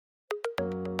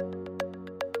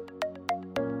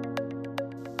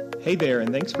Hey there,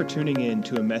 and thanks for tuning in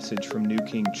to a message from New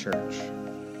King Church.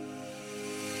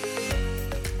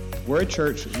 We're a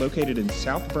church located in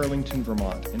South Burlington,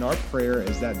 Vermont, and our prayer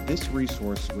is that this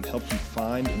resource would help you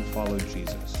find and follow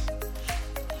Jesus.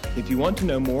 If you want to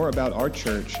know more about our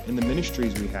church and the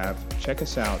ministries we have, check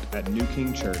us out at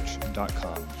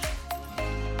newkingchurch.com.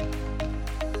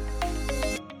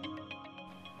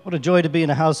 What a joy to be in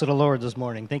the house of the Lord this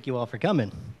morning. Thank you all for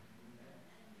coming.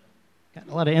 Got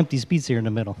a lot of empty seats here in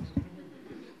the middle.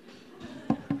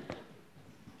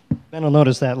 Ben will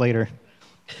notice that later.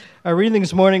 Our reading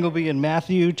this morning will be in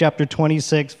Matthew chapter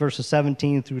 26, verses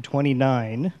 17 through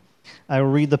 29. I will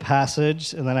read the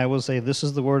passage, and then I will say, "This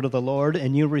is the word of the Lord,"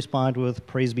 and you respond with,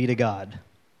 "Praise be to God."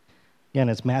 Again,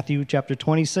 it's Matthew chapter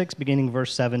 26, beginning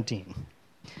verse 17.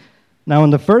 Now,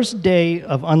 on the first day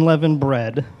of unleavened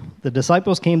bread, the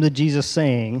disciples came to Jesus,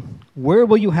 saying, "Where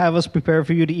will you have us prepare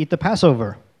for you to eat the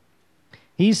Passover?"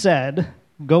 He said,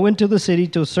 "Go into the city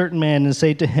to a certain man and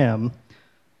say to him,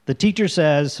 'The teacher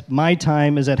says, my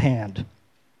time is at hand.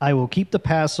 I will keep the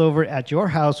Passover at your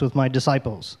house with my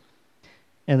disciples.'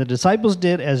 And the disciples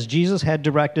did as Jesus had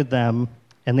directed them,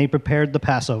 and they prepared the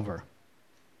Passover.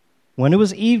 When it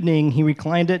was evening, he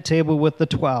reclined at table with the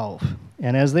 12.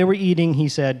 And as they were eating, he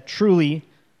said, 'Truly,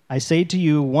 I say to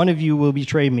you, one of you will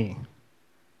betray me.'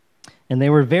 And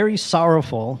they were very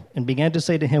sorrowful and began to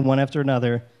say to him one after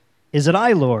another, 'Is it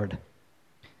I, Lord?'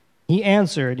 He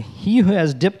answered, 'He who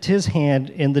has dipped his hand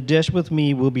in the dish with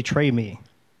me will betray me.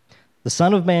 The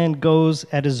Son of Man goes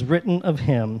as is written of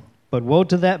him, but woe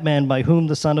to that man by whom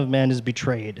the Son of Man is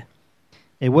betrayed.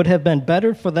 It would have been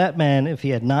better for that man if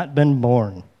he had not been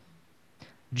born.'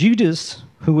 Judas,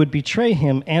 who would betray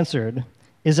him, answered,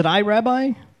 'Is it I,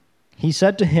 Rabbi?' He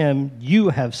said to him,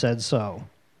 'You have said so.'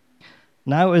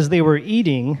 Now as they were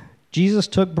eating, Jesus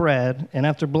took bread, and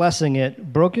after blessing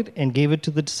it, broke it and gave it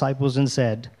to the disciples and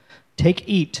said, 'Take,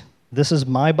 eat, this is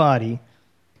my body.'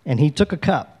 And he took a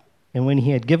cup, and when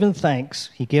he had given thanks,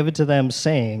 he gave it to them,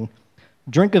 saying,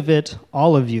 'Drink of it,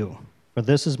 all of you, for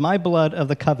this is my blood of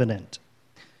the covenant,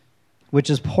 which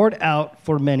is poured out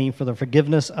for many for the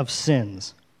forgiveness of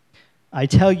sins. I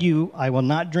tell you, I will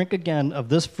not drink again of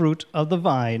this fruit of the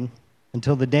vine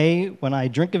until the day when I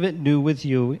drink of it new with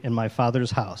you in my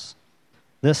Father's house.'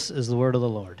 This is the word of the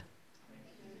Lord."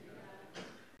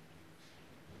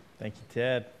 Thank you,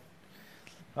 Ted.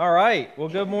 All right. Well,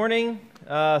 good morning.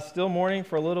 Still morning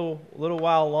for a little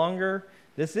while longer.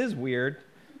 This is weird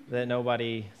that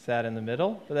nobody sat in the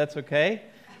middle, but that's okay.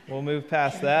 We'll move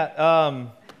past that.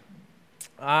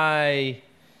 I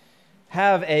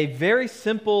have a very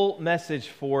simple message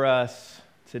for us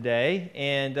today,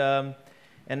 and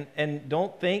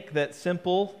don't think that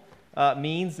simple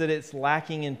means that it's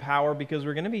lacking in power, because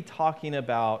we're going to be talking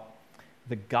about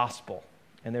the gospel.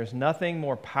 And there's nothing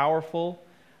more powerful,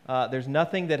 there's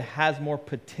nothing that has more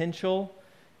potential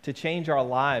to change our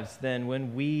lives than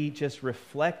when we just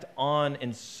reflect on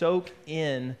and soak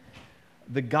in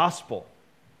the gospel.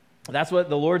 That's what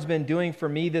the Lord's been doing for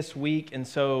me this week, and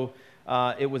so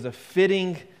it was a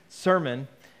fitting sermon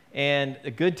and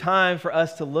a good time for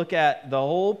us to look at the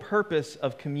whole purpose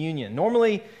of communion.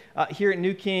 Normally, here at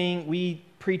New King, we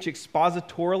preach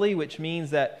expositorily, which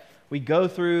means that we go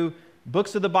through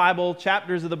books of the Bible,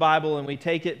 chapters of the Bible, and we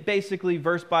take it basically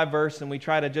verse by verse, and we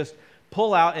try to just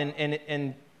pull out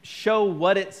and show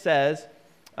what it says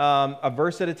a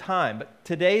verse at a time. But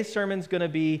today's sermon is going to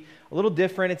be a little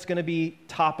different. It's going to be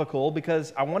topical,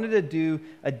 because I wanted to do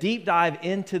a deep dive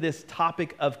into this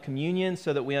topic of communion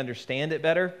so that we understand it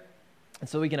better and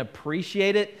so we can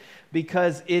appreciate it,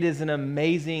 because it is an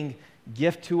amazing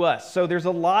gift to us. So there's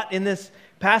a lot in this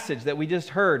passage that we just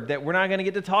heard that we're not going to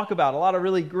get to talk about. A lot of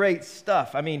really great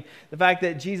stuff. I mean, the fact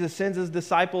that Jesus sends his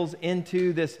disciples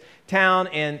into this town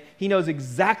and he knows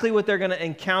exactly what they're going to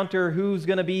encounter, who's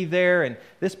going to be there, and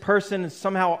this person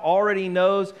somehow already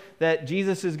knows that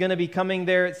Jesus is going to be coming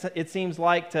there, it seems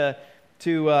like, to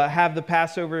have the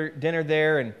Passover dinner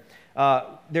there. And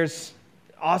there's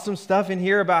awesome stuff in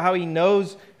here about how he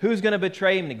knows who's going to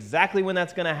betray him and exactly when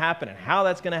that's going to happen and how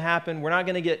that's going to happen. We're not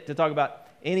going to get to talk about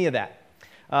any of that.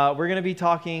 We're going to be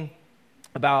talking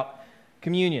about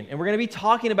communion, and we're going to be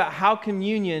talking about how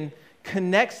communion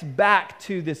connects back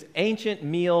to this ancient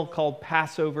meal called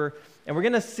Passover, and we're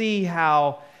going to see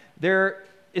how there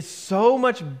is so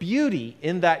much beauty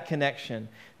in that connection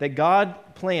that God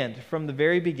planned from the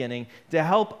very beginning to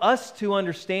help us to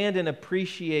understand and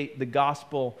appreciate the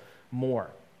gospel more.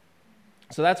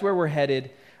 So that's where we're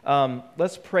headed.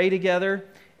 Let's pray together,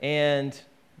 and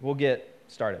we'll get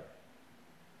started.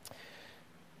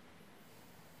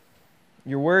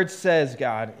 Your word says,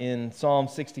 God, in Psalm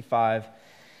 65,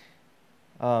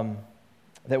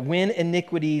 that when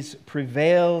iniquities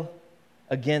prevail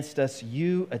against us,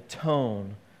 you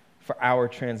atone for our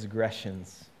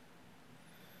transgressions.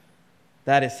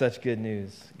 That is such good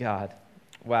news, God.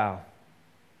 Wow.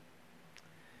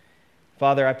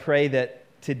 Father, I pray that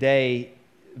today,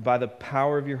 by the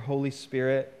power of your Holy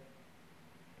Spirit,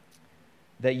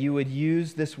 that you would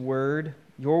use this word,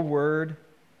 your word,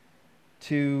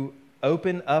 to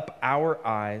open up our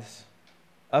eyes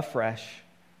afresh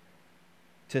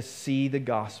to see the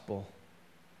gospel,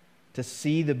 to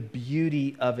see the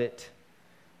beauty of it,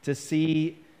 to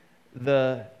see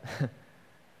the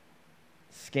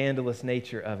scandalous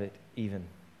nature of it even.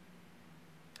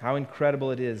 How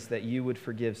incredible it is that you would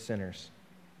forgive sinners,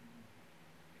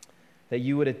 that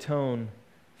you would atone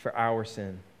for our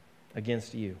sin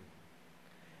against you.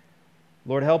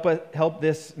 Lord, help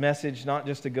this message not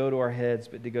just to go to our heads,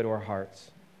 but to go to our hearts,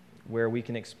 where we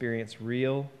can experience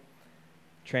real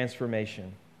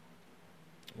transformation.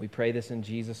 We pray this in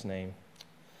Jesus' name.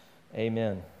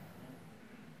 Amen.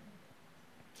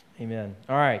 Amen.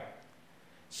 All right.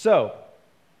 So,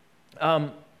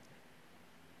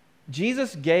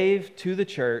 Jesus gave to the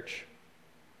church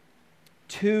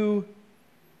 2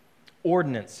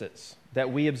 ordinances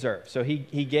that we observe. So he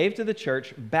gave to the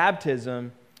church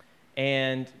baptism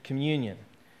and communion.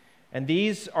 And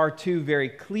these are 2 very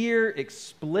clear,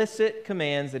 explicit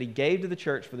commands that he gave to the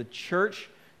church for the church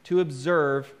to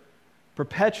observe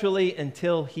perpetually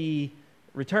until he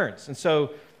returns. And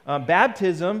so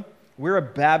baptism, we're a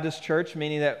Baptist church,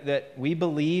 meaning that we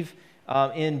believe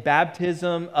in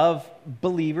baptism of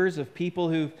believers, of people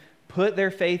who've put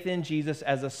their faith in Jesus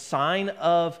as a sign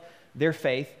of their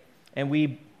faith, and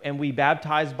we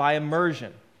baptize by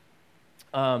immersion.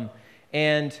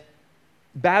 And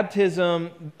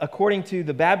baptism, according to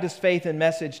the Baptist Faith and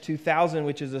Message 2000,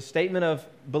 which is a statement of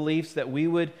beliefs that we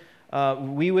would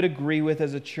agree with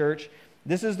as a church,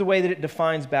 this is the way that it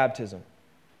defines baptism.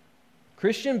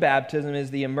 Christian baptism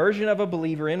is the immersion of a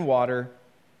believer in water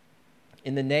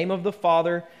in the name of the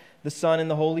Father, the Son, and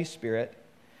the Holy Spirit.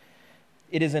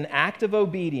 It is an act of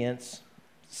obedience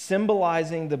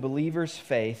symbolizing the believer's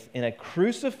faith in a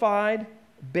crucified,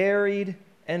 buried,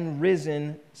 and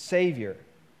risen Savior.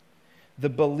 The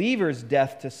believer's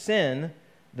death to sin,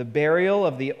 the burial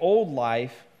of the old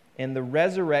life, and the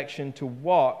resurrection to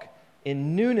walk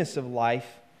in newness of life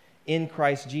in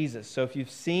Christ Jesus. So if you've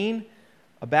seen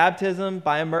a baptism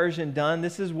by immersion done,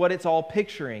 this is what it's all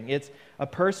picturing. It's a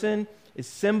person is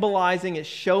symbolizing, it's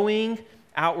showing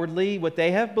outwardly what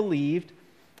they have believed,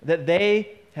 that they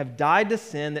have died to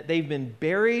sin, that they've been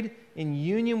buried in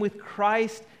union with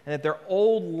Christ, and that their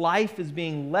old life is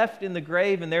being left in the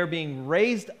grave and they're being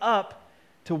raised up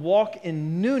to walk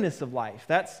in newness of life.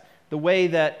 That's the way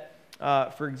that,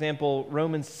 for example,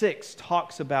 Romans 6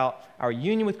 talks about our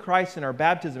union with Christ and our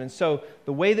baptism. And so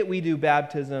the way that we do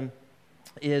baptism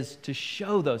is to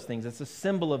show those things. It's a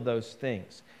symbol of those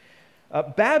things.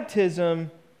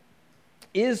 Baptism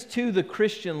is to the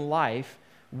Christian life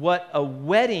what a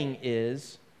wedding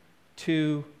is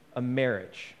to a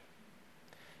marriage.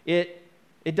 It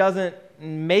doesn't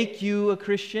make you a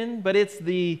Christian, but it's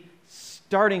the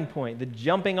starting point, the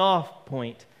jumping off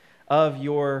point of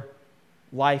your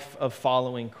life of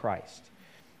following Christ.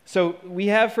 So we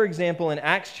have, for example, in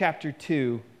Acts chapter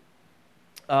 2,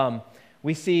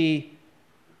 we see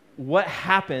what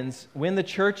happens when the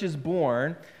church is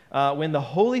born, when the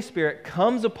Holy Spirit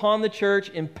comes upon the church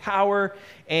in power,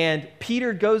 and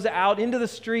Peter goes out into the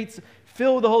streets,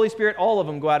 filled with the Holy Spirit. All of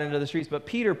them go out into the streets, but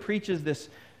Peter preaches this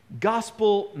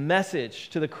gospel message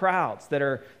to the crowds that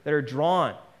are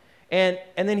drawn. And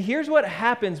then here's what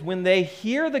happens when they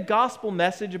hear the gospel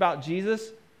message about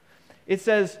Jesus. It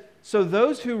says, so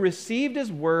those who received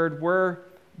his word were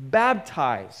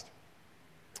baptized.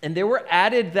 And there were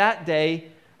added that day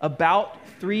about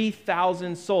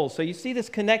 3,000 souls. So you see this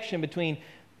connection between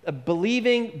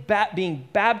believing, being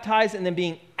baptized, and then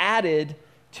being added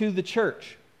to the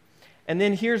church. And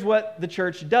then here's what the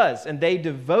church does. And they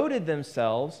devoted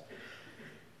themselves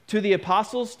to the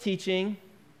apostles' teaching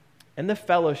and the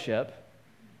fellowship.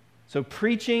 So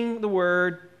preaching the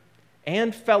word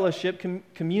and fellowship,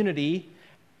 community,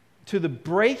 to the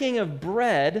breaking of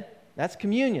bread. That's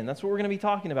communion. That's what we're going to be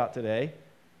talking about today.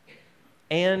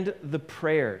 And the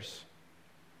prayers.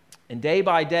 And day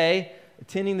by day,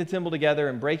 attending the temple together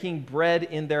and breaking bread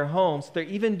in their homes. They're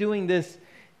even doing this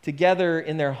together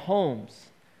in their homes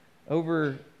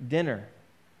over dinner.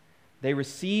 They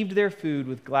received their food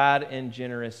with glad and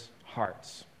generous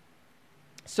hearts.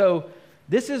 So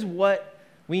this is what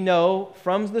we know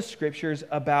from the scriptures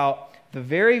about the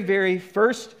very, very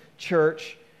first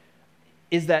church,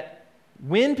 is that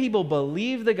when people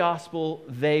believed the gospel,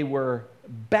 they were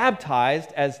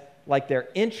baptized as like their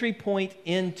entry point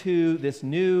into this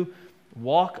new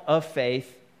walk of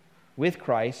faith with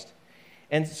Christ.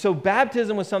 And so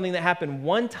baptism was something that happened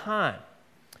one time.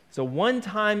 It's a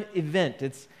one-time event.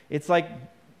 It's like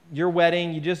your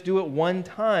wedding, you just do it one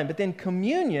time. But then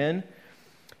communion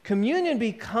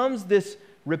becomes this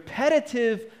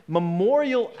repetitive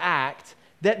memorial act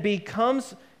that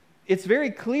becomes, it's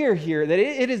very clear here that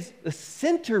it is the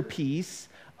centerpiece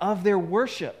of their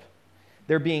worship.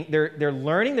 They're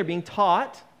learning, they're being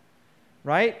taught,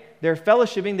 right? They're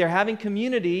fellowshipping, they're having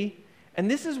community, and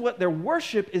this is what their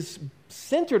worship is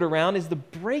centered around, is the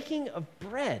breaking of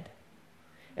bread.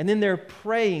 And then they're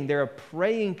a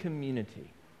praying community.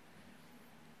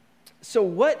 So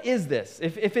what is this?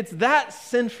 If it's that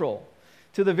central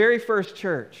to the very first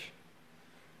church,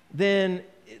 then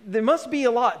there must be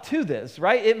a lot to this,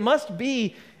 right? It must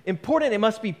be important. It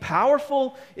must be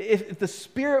powerful. If the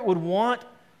Spirit would want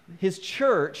His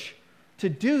church to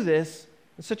do this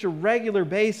on such a regular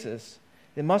basis,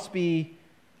 it must be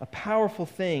a powerful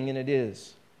thing, and it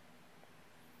is.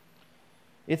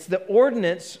 It's the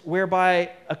ordinance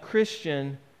whereby a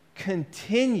Christian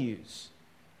continues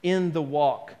in the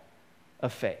walk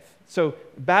of faith. So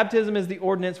baptism is the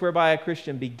ordinance whereby a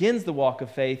Christian begins the walk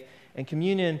of faith, and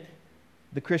communion,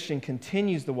 the Christian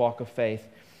continues the walk of faith.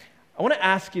 I want to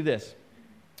ask you this.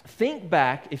 Think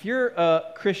back, if you're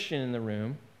a Christian in the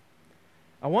room,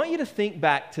 I want you to think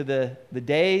back to the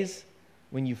days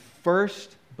when you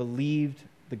first believed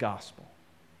the gospel.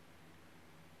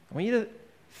 I want you to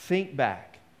think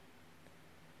back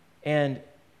and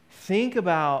think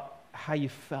about how you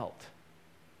felt.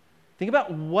 Think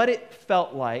about what it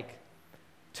felt like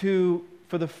to,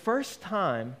 for the first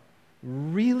time,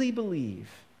 really believe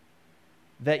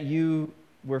that you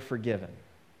were forgiven.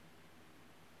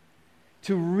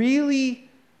 To really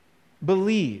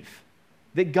believe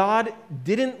that God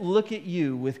didn't look at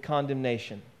you with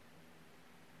condemnation.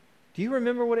 Do you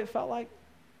remember what it felt like?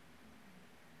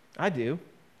 I do.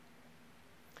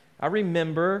 I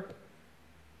remember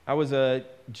I was a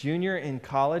junior in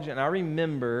college, and I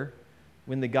remember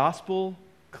when the gospel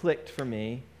clicked for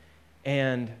me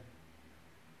and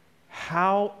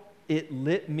how it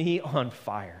lit me on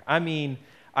fire. I mean,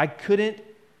 I couldn't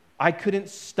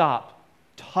stop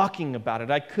talking about it.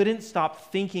 I couldn't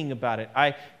stop thinking about it.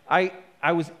 I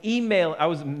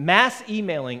was mass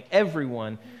emailing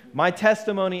everyone my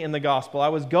testimony in the gospel. I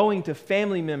was going to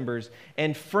family members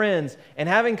and friends and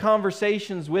having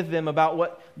conversations with them about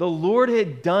what the Lord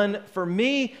had done for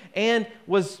me and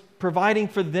was providing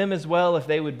for them as well if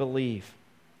they would believe.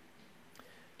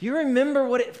 Do you remember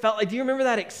what it felt like? Do you remember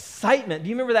that excitement? Do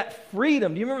you remember that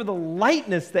freedom? Do you remember the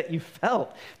lightness that you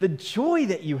felt? The joy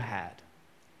that you had?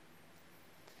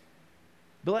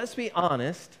 But let's be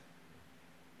honest,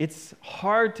 it's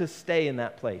hard to stay in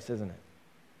that place, isn't it?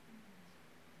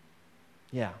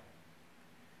 Yeah.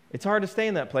 It's hard to stay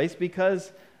in that place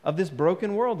because of this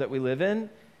broken world that we live in.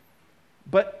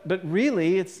 But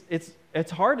really,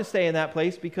 it's hard to stay in that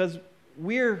place because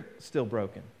we're still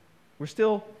broken. We're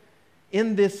still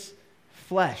in this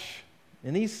flesh,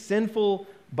 in these sinful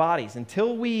bodies.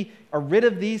 Until we are rid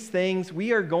of these things,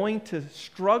 we are going to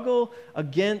struggle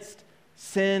against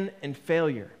sin and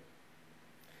failure.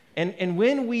 And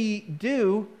when we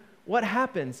do, what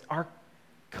happens? Our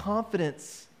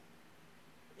confidence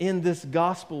in this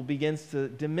gospel begins to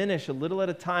diminish a little at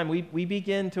a time. We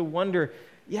begin to wonder,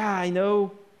 yeah, I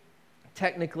know,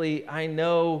 technically, I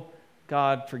know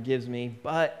God forgives me,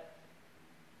 but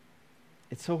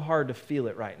it's so hard to feel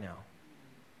it right now,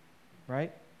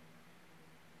 right?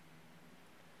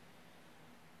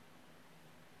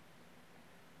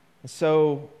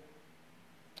 So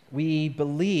we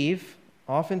believe,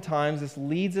 oftentimes this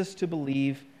leads us to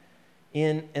believe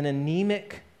in an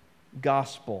anemic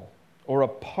gospel or a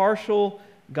partial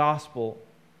gospel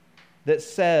that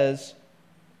says,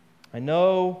 I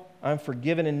know I'm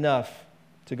forgiven enough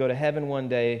to go to heaven one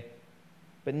day,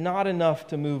 but not enough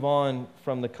to move on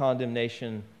from the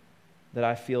condemnation that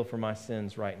I feel for my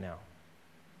sins right now.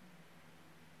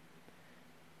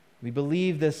 We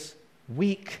believe this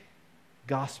weak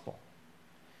gospel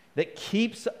that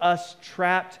keeps us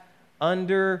trapped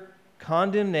under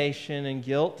condemnation and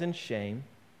guilt and shame.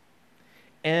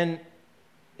 And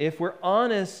if we're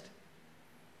honest,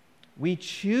 we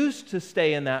choose to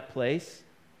stay in that place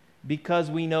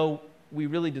because we know we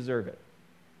really deserve it.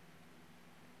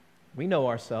 We know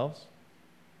ourselves.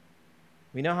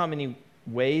 We know how many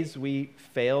ways we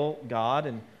fail God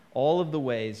and all of the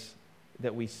ways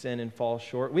that we sin and fall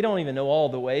short. We don't even know all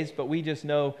the ways, but we just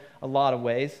know a lot of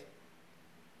ways.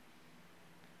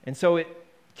 And so it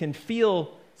can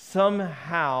feel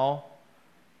somehow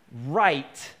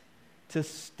right to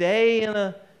stay in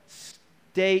a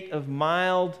state of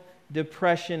mild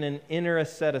depression and inner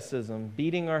asceticism,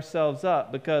 beating ourselves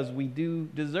up because we do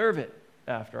deserve it,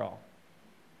 after all.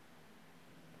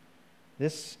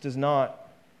 This does not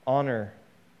honor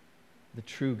the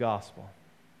true gospel.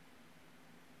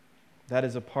 That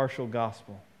is a partial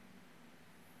gospel.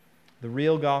 The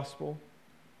real gospel,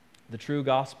 the true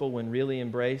gospel, when really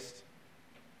embraced,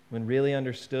 when really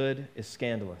understood, is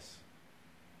scandalous.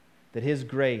 That His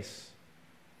grace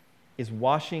is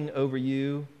washing over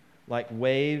you like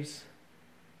waves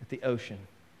at the ocean.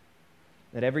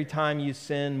 That every time you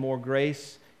sin, more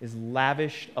grace is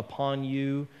lavished upon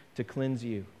you to cleanse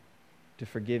you, to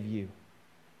forgive you,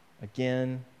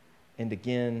 again and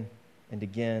again and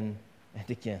again and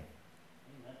again.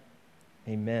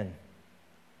 Amen.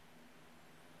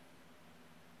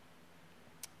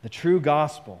 The true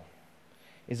gospel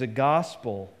is a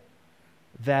gospel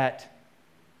that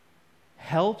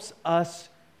helps us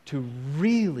to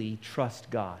really trust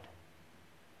God.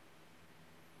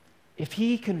 If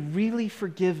He can really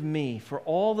forgive me for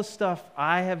all the stuff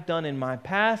I have done in my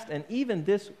past and even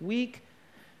this week,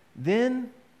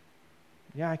 then,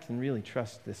 I can really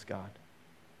trust this God.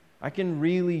 I can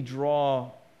really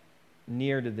draw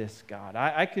near to this God.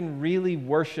 I can really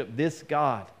worship this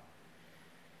God.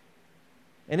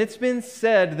 And it's been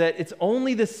said that it's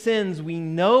only the sins we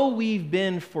know we've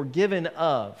been forgiven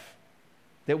of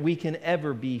that we can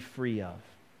ever be free of.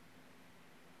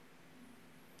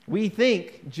 We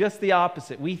think just the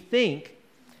opposite. We think,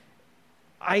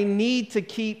 I need to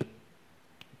keep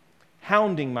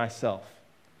hounding myself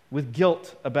with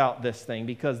guilt about this thing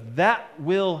because that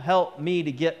will help me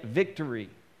to get victory.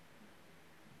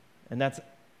 And that's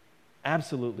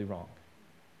absolutely wrong.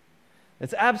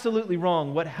 It's absolutely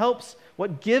wrong.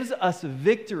 What gives us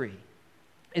victory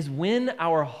is when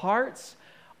our hearts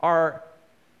are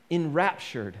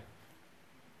enraptured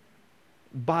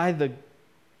by the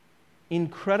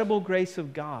incredible grace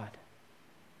of God.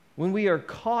 When we are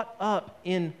caught up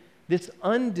in this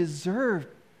undeserved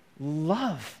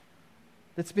love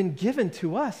that's been given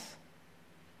to us.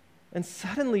 And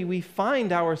suddenly we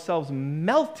find ourselves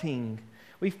melting.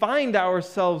 We find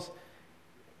ourselves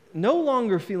no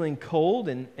longer feeling cold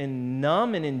and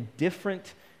numb and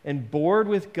indifferent and bored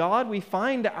with God. We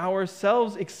find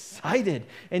ourselves excited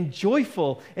and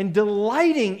joyful and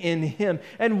delighting in Him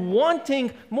and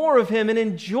wanting more of Him and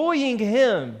enjoying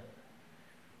Him.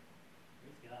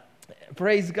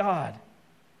 Praise God.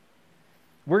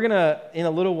 We're going to, in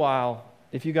a little while,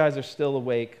 if you guys are still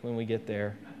awake when we get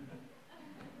there,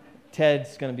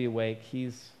 Ted's going to be awake.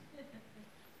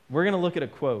 We're going to look at a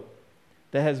quote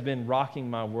that has been rocking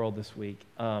my world this week.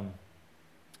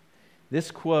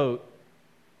 This quote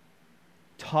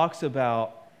talks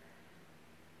about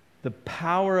the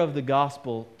power of the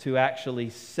gospel to actually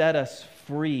set us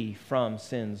free from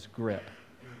sin's grip.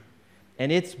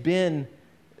 And it's been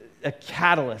a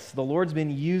catalyst. The Lord's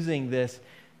been using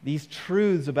these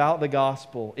truths about the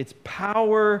gospel. Its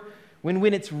power,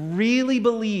 when it's really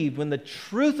believed, when the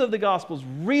truth of the gospel is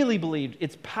really believed,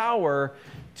 its power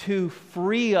to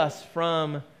free us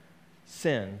from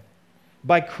sin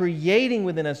by creating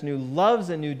within us new loves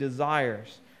and new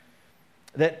desires.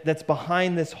 That's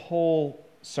behind this whole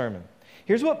sermon.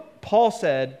 Here's what Paul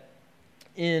said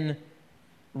in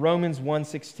Romans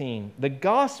 1:16. The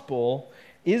gospel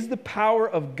is the power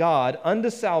of God unto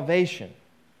salvation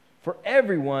for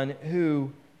everyone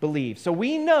who believes. So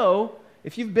we know,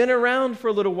 if you've been around for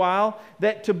a little while,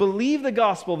 that to believe the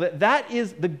gospel, that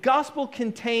is, the gospel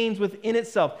contains within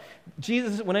itself.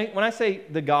 Jesus, when I say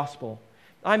the gospel,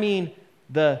 I mean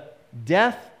the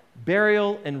death,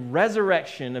 burial, and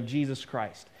resurrection of Jesus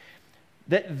Christ.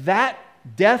 That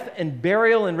death and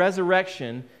burial and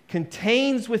resurrection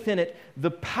contains within it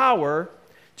the power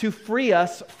to free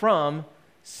us from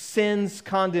sin's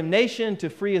condemnation, to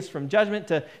free us from judgment,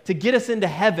 to get us into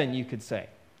heaven, you could say.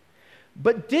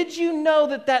 But did you know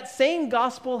that same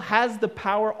gospel has the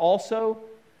power also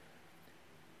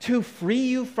to free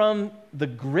you from the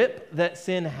grip that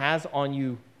sin has on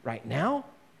you right now?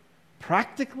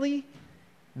 Practically,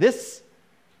 this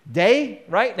day,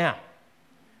 right now.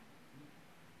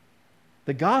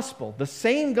 The gospel, the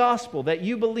same gospel that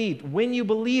you believed, when you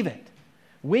believe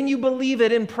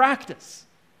it in practice,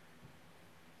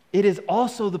 it is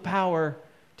also the power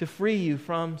to free you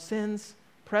from sin's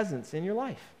presence in your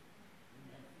life.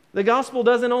 The gospel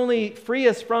doesn't only free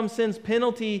us from sin's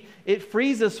penalty, it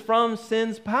frees us from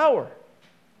sin's power.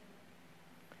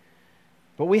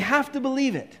 But we have to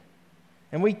believe it.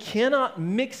 And we cannot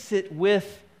mix it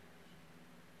with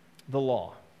the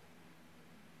law,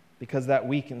 because that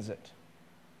weakens it.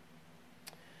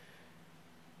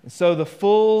 And so the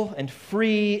full and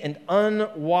free and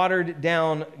unwatered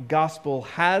down gospel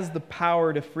has the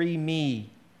power to free me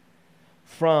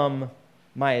from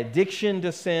my addiction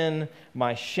to sin,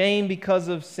 my shame because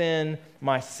of sin,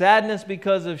 my sadness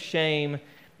because of shame,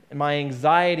 and my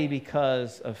anxiety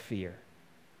because of fear.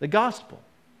 The gospel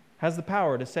has the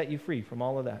power to set you free from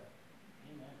all of that.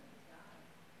 Amen.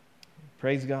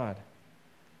 Praise God.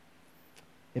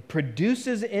 It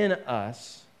produces in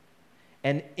us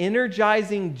an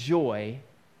energizing joy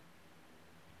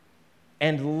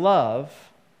and love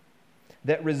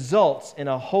that results in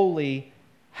a holy,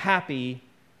 happy,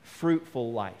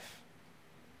 fruitful life.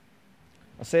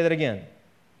 I'll say that again.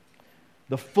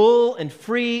 The full and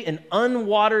free and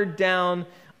unwatered down,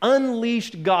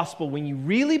 unleashed gospel, when you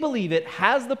really believe it,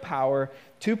 has the power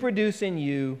to produce in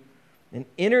you an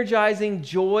energizing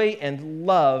joy and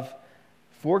love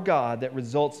for God that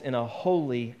results in a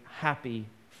holy, happy,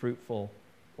 fruitful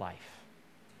life.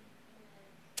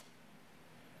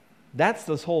 That's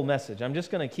this whole message. I'm just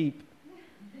going to keep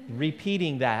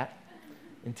repeating that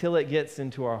until it gets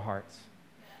into our hearts.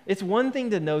 It's one thing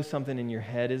to know something in your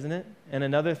head, isn't it? And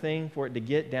another thing for it to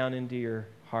get down into your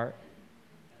heart.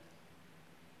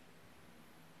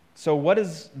 So what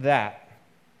does that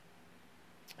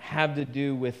have to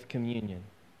do with communion?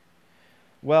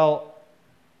 Well,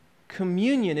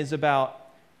 communion is about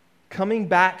coming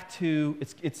back to,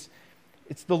 it's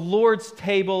the Lord's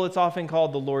table. It's often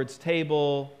called the Lord's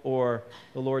table or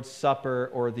the Lord's Supper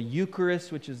or the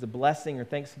Eucharist, which is the blessing or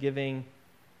thanksgiving.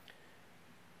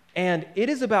 And it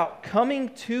is about coming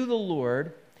to the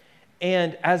Lord,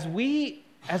 and as we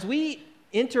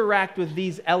interact with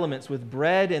these elements, with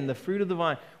bread and the fruit of the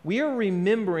vine, we are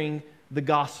remembering the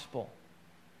gospel.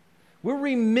 We're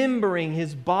remembering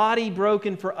His body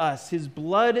broken for us, His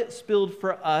blood spilled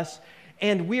for us,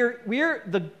 and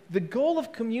the goal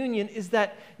of communion is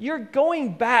that you're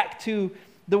going back to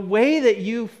the way that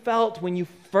you felt when you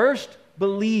first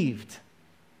believed.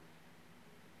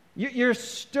 You're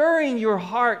stirring your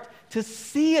heart to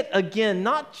see it again,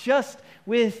 not just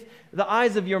with the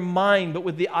eyes of your mind, but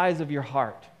with the eyes of your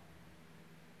heart.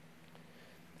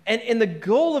 And the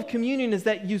goal of communion is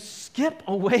that you skip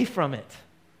away from it.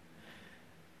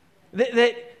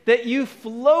 That you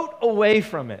float away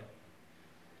from it.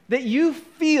 That you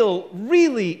feel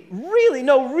really,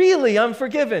 I'm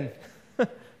forgiven.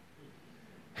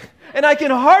 And I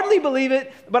can hardly believe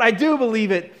it, but I do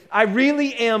believe it. I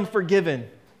really am forgiven.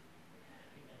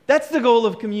 That's the goal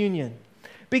of communion.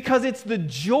 Because it's the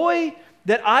joy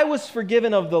that I was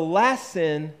forgiven of the last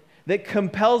sin that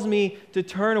compels me to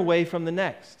turn away from the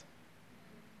next.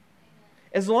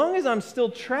 As long as I'm still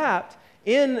trapped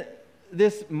in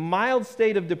this mild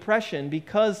state of depression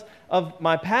because of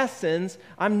my past sins,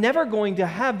 I'm never going to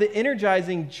have the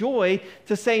energizing joy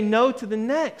to say no to the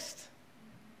next.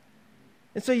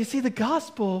 And so you see, the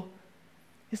gospel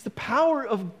is the power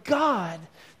of God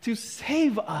to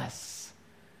save us.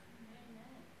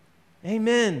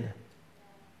 Amen.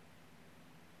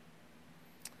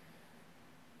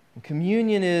 And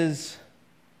communion is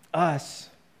us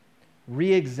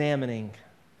re-examining.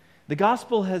 The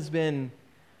gospel has been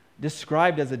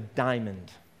described as a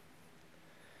diamond,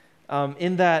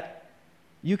 in that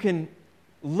you can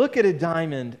look at a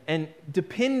diamond, and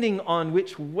depending on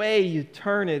which way you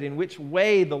turn it and which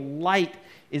way the light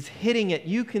is hitting it,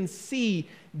 you can see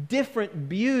different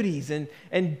beauties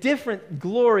and different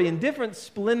glory and different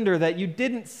splendor that you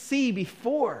didn't see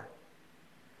before.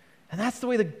 And that's the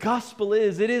way the gospel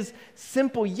is. It is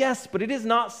simple, yes, but it is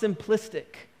not simplistic.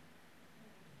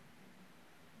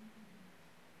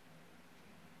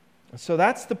 So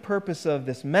that's the purpose of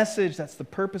this message. That's the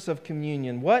purpose of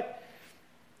communion. What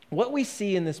we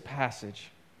see in this passage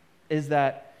is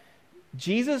that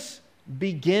Jesus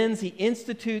he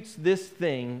institutes this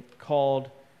thing called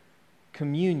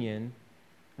communion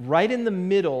right in the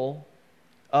middle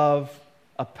of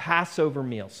a Passover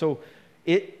meal. So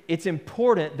it's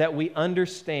important that we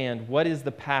understand what is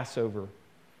the Passover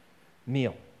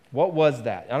meal. What was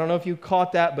that? I don't know if you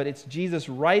caught that, but it's Jesus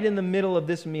right in the middle of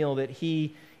this meal that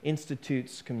He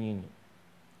institutes communion.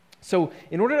 So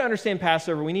in order to understand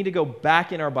Passover, we need to go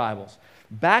back in our Bibles,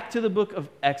 back to the book of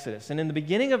Exodus. And in the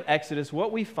beginning of Exodus,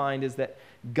 what we find is that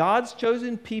God's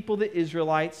chosen people, the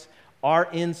Israelites, are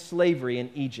in slavery in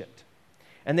Egypt.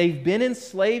 And they've been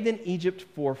enslaved in Egypt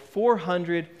for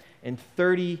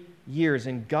 430 years.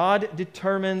 And God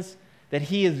determines that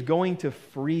He is going to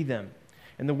free them.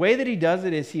 And the way that He does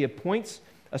it is He appoints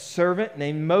a servant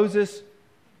named Moses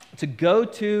to go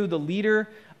to the leader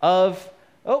of,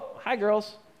 hi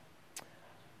girls.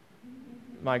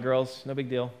 My girls, no big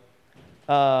deal.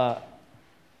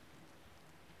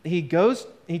 he tells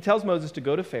Moses to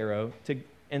go to Pharaoh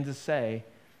and to say,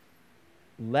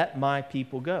 let my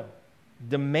people go.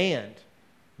 Demand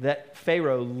that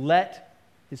Pharaoh let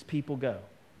his people go.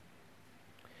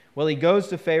 Well, he goes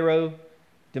to Pharaoh,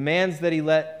 demands that he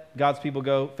let God's people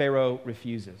go. Pharaoh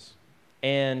refuses.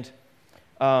 And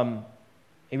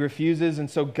he refuses, and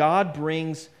so God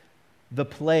brings the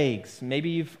plagues. Maybe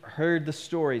you've heard the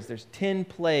stories. There's 10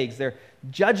 plagues. They're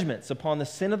judgments upon the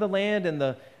sin of the land and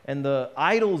the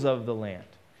idols of the land.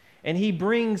 And he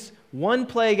brings one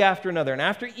plague after another. And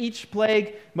after each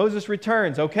plague, Moses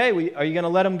returns. Okay, are you going to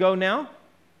let them go now?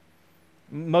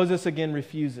 Moses again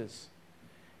refuses.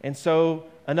 And so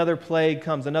another plague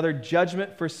comes, another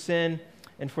judgment for sin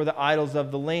and for the idols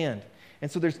of the land.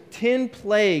 And so there's 10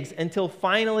 plagues until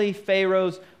finally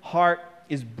Pharaoh's heart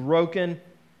is broken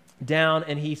down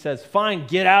and he says, fine,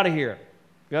 get out of here.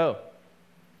 Go.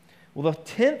 Well, the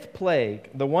 10th plague,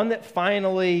 the one that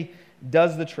finally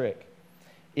does the trick,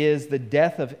 is the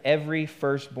death of every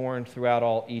firstborn throughout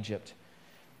all Egypt.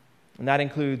 And that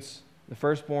includes the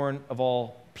firstborn of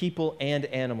all people and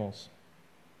animals.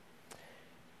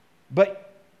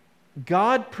 But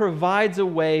God provides a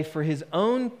way for his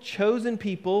own chosen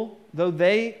people, though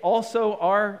they also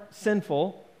are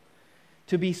sinful,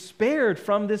 to be spared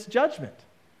from this judgment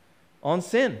on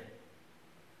sin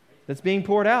that's being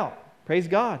poured out. Praise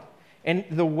God. And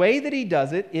the way that he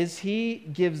does it is he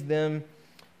gives them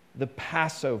the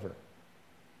Passover.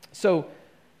 So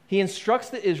he instructs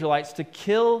the Israelites to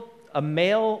kill a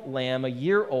male lamb, a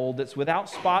year old, that's without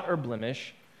spot or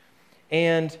blemish,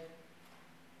 and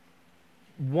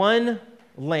one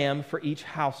lamb for each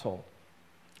household.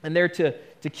 And they're to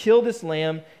kill this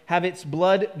lamb, have its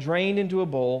blood drained into a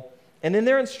bowl, and then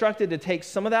they're instructed to take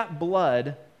some of that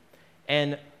blood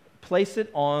and place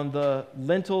it on the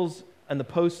lintels and the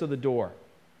posts of the door.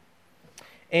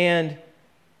 And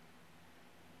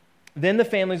then the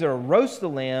families are to roast the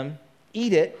lamb,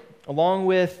 eat it, along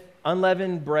with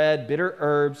unleavened bread, bitter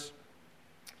herbs.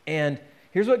 And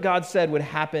here's what God said would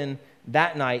happen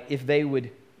that night if they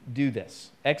would do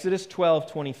this. Exodus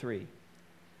 12:23.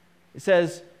 It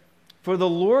says, "For the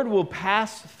Lord will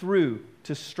pass through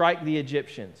to strike the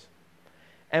Egyptians.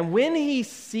 And when he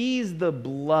sees the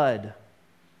blood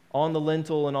on the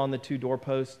lintel and on the two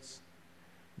doorposts,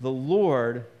 the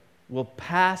Lord will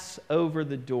pass over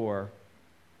the door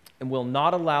and will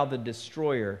not allow the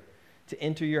destroyer to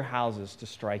enter your houses to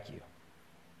strike you."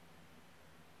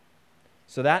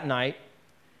 So that night,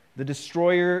 the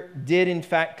destroyer did in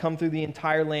fact come through the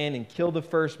entire land and kill the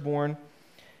firstborn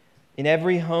in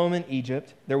every home in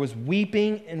Egypt. There was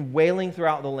weeping and wailing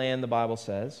throughout the land, the Bible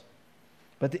says.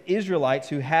 But the Israelites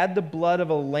who had the blood of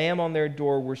a lamb on their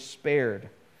door were spared.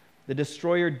 The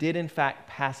destroyer did in fact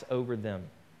pass over them.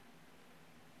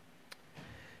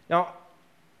 Now,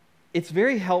 it's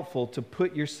very helpful to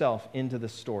put yourself into the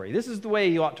story. This is the way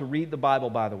you ought to read the Bible,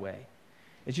 by the way.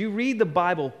 As you read the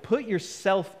Bible, put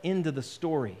yourself into the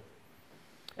story.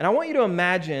 And I want you to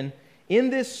imagine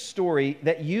in this story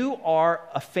that you are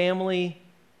a family,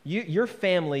 your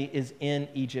family is in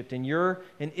Egypt, and you're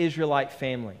an Israelite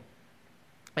family.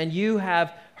 And you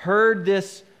have heard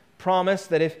this promise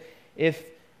that if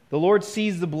the Lord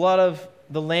sees the blood of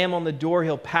the lamb on the door,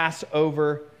 he'll pass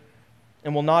over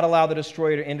and will not allow the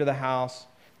destroyer to enter the house.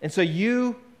 And so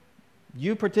you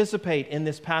participate in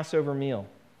this Passover meal.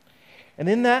 And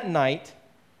then that night,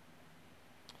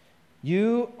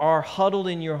 you are huddled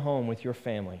in your home with your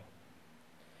family.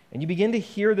 And you begin to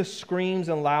hear the screams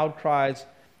and loud cries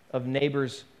of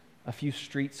neighbors a few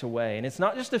streets away. And it's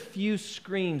not just a few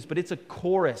screams, but it's a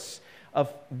chorus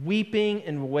of weeping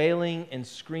and wailing and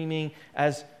screaming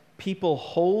as people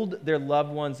hold their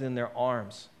loved ones in their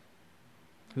arms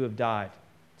who have died.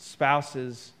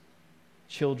 Spouses,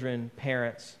 children,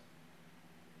 parents.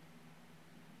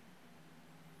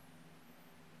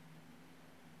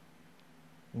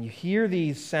 And you hear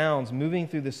these sounds moving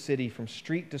through the city from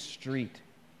street to street.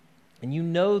 And you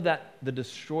know that the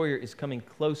destroyer is coming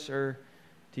closer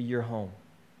to your home.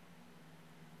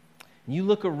 And you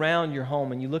look around your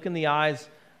home and you look in the eyes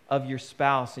of your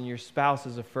spouse, and your spouse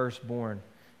is a firstborn,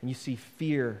 and you see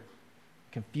fear,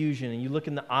 confusion, and you look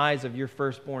in the eyes of your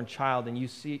firstborn child and you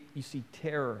see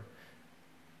terror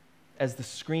as the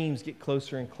screams get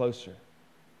closer and closer.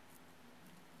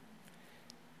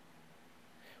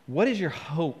 What is your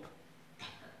hope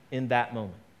in that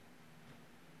moment?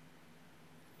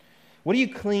 What do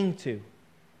you cling to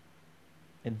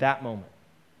in that moment?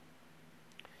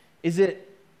 Is it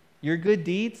your good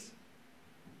deeds?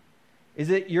 Is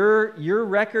it your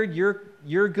record,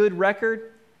 your good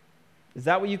record? Is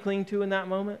that what you cling to in that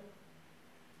moment?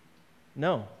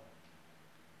 No.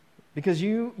 Because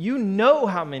you know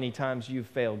how many times you've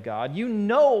failed God. You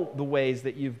know the ways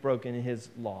that you've broken His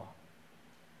law.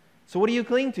 So what do you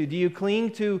cling to? Do you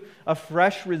cling to a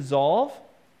fresh resolve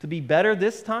to be better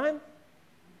this time?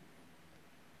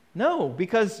 No,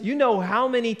 because you know how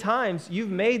many times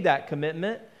you've made that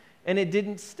commitment and it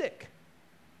didn't stick.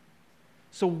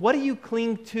 So what do you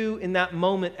cling to in that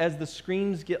moment as the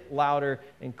screams get louder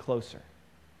and closer?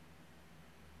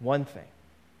 One thing: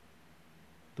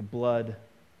 the blood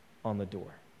on the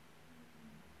door.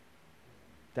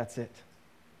 That's it.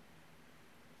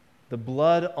 The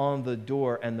blood on the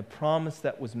door and the promise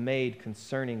that was made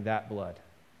concerning that blood.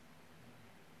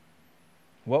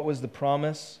 What was the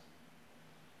promise?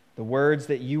 The words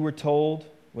that you were told: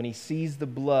 when He sees the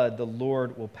blood, the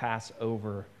Lord will pass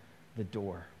over the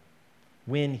door.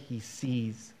 When He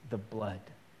sees the blood.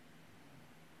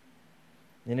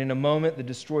 And in a moment, the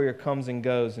destroyer comes and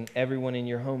goes, and everyone in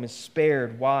your home is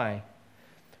spared. Why?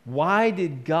 Why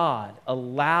did God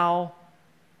allow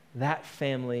that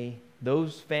family,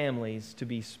 those families, to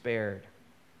be spared?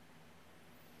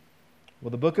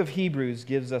 Well, the book of Hebrews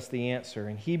gives us the answer.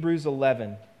 In Hebrews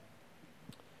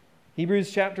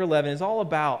chapter 11 is all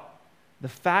about the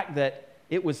fact that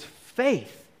it was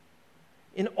faith.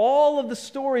 In all of the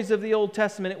stories of the Old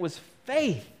Testament, it was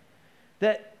faith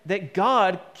that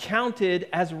God counted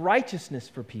as righteousness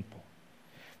for people.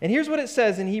 And here's what it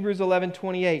says in Hebrews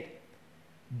 11:28.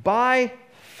 By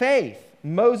faith,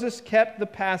 Moses kept the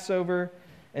Passover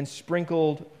and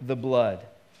sprinkled the blood,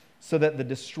 so that the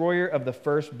destroyer of the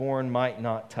firstborn might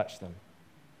not touch them.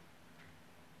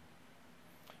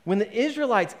 When the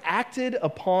Israelites acted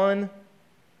upon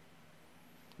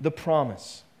the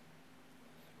promise,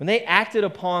 when they acted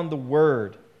upon the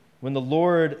word, when the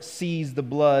Lord sees the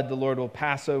blood, the Lord will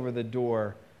pass over the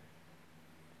door,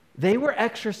 they were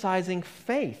exercising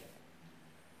faith.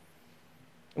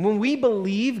 And when we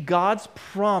believe God's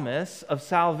promise of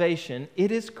salvation,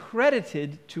 it is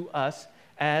credited to us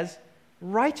as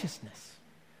righteousness.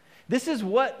 This is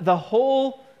what the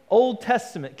whole Old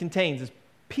Testament contains, is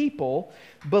people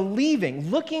believing,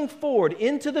 looking forward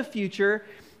into the future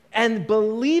and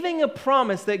believing a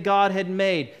promise that God had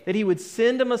made, that He would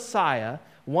send a Messiah,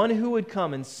 one who would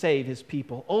come and save His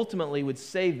people, ultimately would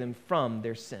save them from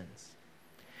their sins.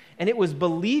 And it was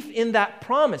belief in that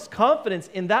promise, confidence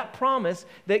in that promise,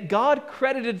 that God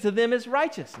credited to them as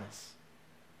righteousness.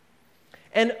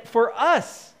 And for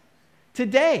us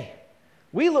today,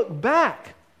 we look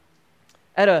back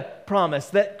at a promise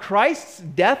that Christ's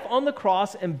death on the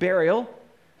cross and burial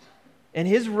and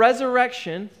His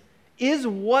resurrection is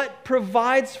what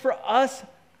provides for us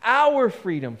our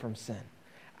freedom from sin,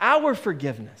 our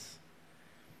forgiveness.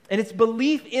 And it's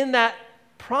belief in that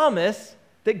promise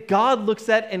that God looks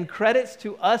at and credits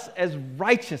to us as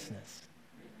righteousness.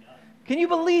 Can you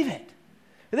believe it?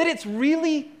 That it's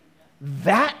really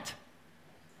that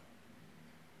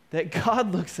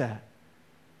God looks at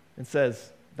and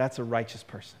says, that's a righteous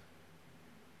person.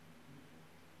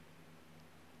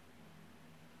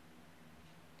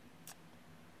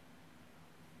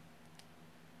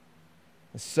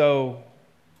 So,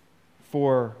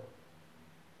 for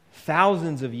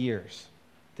thousands of years,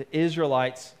 the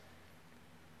Israelites,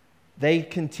 they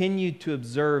continued to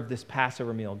observe this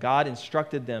Passover meal. God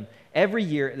instructed them every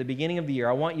year at the beginning of the year,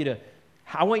 I want you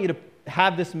to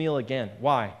have this meal again.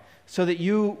 Why? So that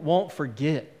you won't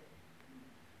forget.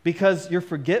 Because you're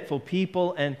forgetful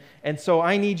people, and so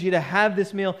I need you to have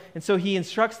this meal. And so He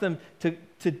instructs them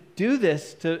to do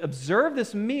this, to observe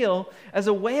this meal as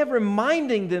a way of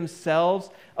reminding themselves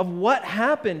of what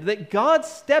happened, that God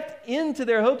stepped into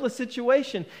their hopeless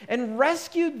situation and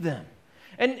rescued them.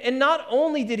 And not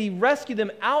only did He rescue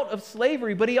them out of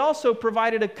slavery, but He also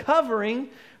provided a covering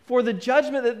for the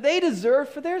judgment that they deserved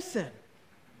for their sin.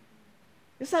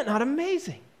 Is that not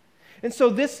amazing? And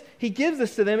so He gives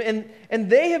this to them, and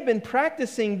they have been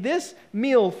practicing this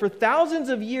meal for thousands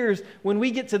of years when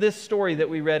we get to this story that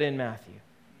we read in Matthew.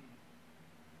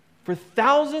 For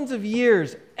thousands of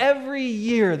years, every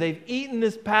year, they've eaten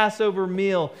this Passover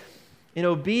meal in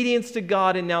obedience to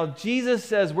God, and now Jesus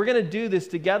says, we're going to do this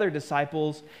together,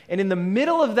 disciples. And in the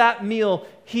middle of that meal,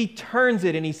 He turns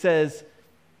it and He says,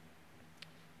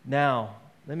 now,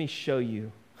 let me show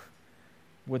you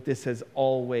what this has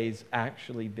always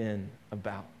actually been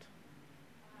about.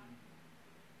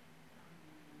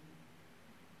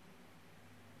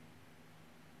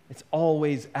 It's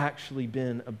always actually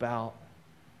been about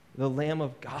the Lamb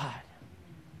of God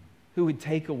who would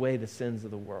take away the sins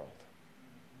of the world.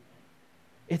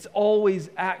 It's always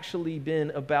actually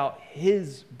been about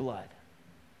His blood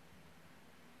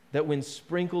that when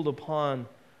sprinkled upon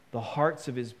the hearts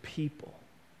of His people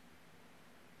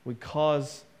would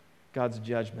cause God's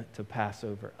judgment to pass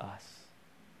over us.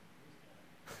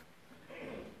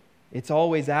 It's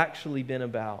always actually been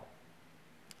about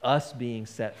us being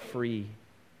set free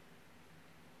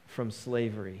from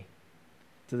slavery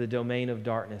to the domain of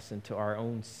darkness and to our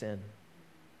own sin.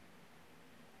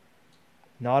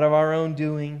 Not of our own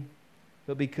doing,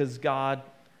 but because God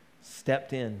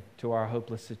stepped in to our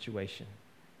hopeless situation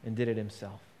and did it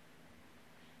himself.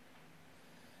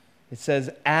 It says,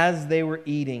 as they were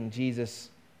eating, Jesus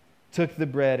took the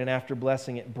bread and after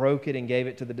blessing it, broke it and gave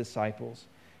it to the disciples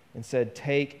and said,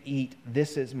 take, eat,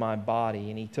 this is my body.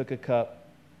 And he took a cup,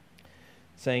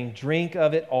 saying, drink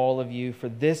of it, all of you, for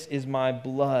this is my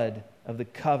blood of the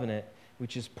covenant,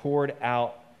 which is poured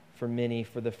out for many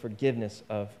for the forgiveness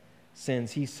of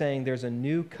sins. He's saying there's a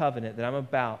new covenant that I'm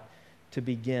about to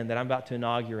begin, that I'm about to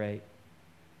inaugurate.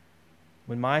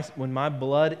 When my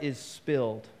blood is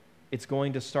spilled, it's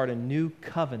going to start a new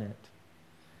covenant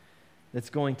that's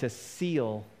going to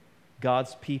seal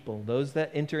God's people. Those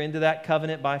that enter into that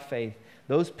covenant by faith,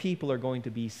 those people are going to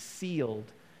be sealed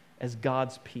as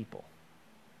God's people.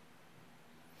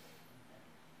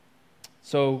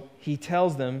 So he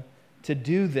tells them to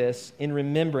do this in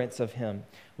remembrance of him.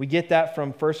 We get that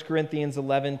from 1 Corinthians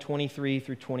 11, 23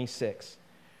 through 26.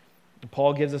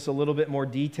 Paul gives us a little bit more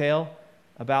detail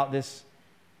about this.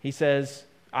 He says,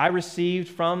 I received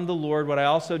from the Lord what I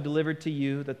also delivered to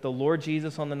you, that the Lord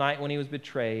Jesus on the night when he was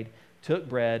betrayed took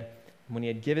bread, and when he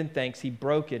had given thanks, he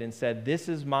broke it and said, this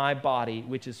is my body,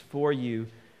 which is for you.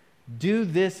 Do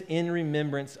this in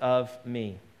remembrance of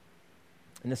me.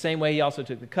 In the same way, he also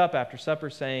took the cup after supper,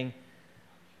 saying,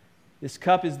 this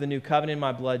cup is the new covenant in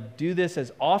my blood. Do this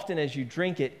as often as you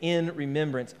drink it in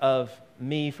remembrance of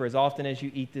me. For as often as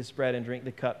you eat this bread and drink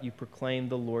the cup, you proclaim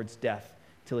the Lord's death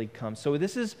till he comes. So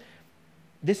this is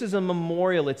a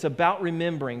memorial. It's about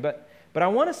remembering. But I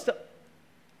want us to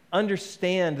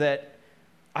understand that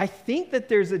I think that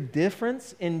there's a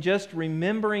difference in just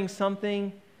remembering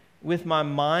something with my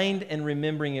mind and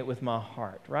remembering it with my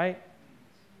heart, right?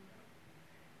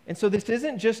 And so this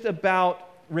isn't just about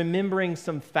remembering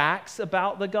some facts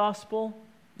about the gospel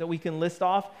that we can list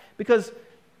off, because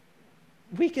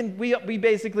we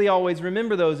basically always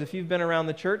remember those. If you've been around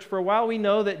the church for a while, we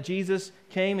know that Jesus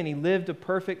came and he lived a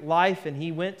perfect life and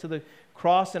he went to the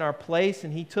cross in our place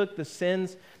and he took the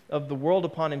sins of the world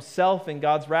upon himself, and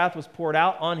God's wrath was poured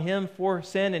out on him for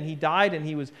sin, and he died and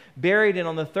he was buried, and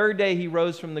on the third day he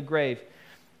rose from the grave.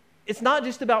 It's not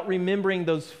just about remembering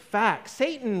those facts.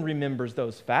 Satan remembers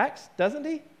those facts, doesn't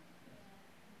he?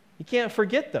 You can't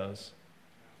forget those.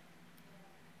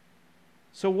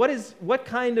 So what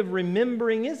kind of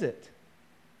remembering is it?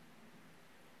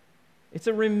 It's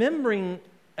a remembering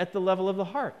at the level of the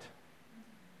heart.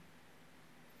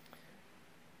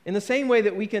 In the same way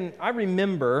that I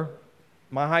remember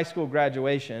my high school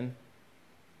graduation,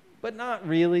 but not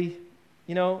really,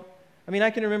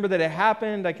 I can remember that it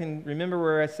happened. I can remember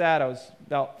where I sat. I was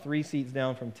about 3 seats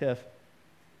down from Tiff.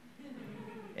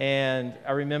 And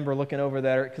I remember looking over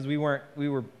there, because we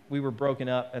were broken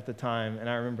up at the time, and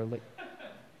I remember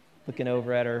looking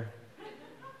over at her,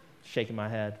 shaking my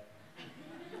head.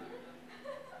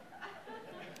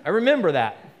 I remember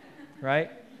that, right?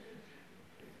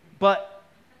 But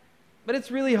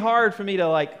it's really hard for me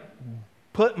to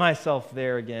put myself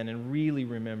there again and really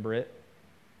remember it.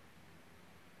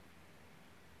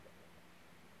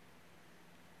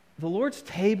 The Lord's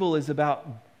table is about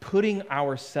putting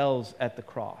ourselves at the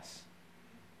cross.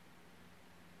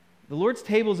 The Lord's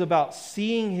table is about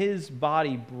seeing his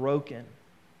body broken,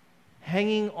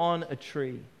 hanging on a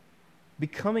tree,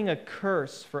 becoming a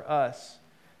curse for us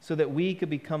so that we could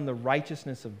become the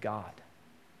righteousness of God.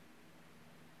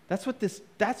 That's what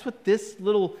this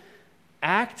little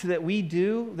act that we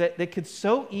do that could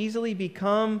so easily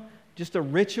become just a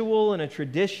ritual and a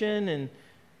tradition, and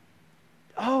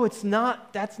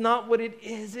that's not what it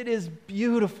is. It is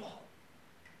beautiful.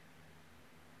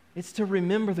 It's to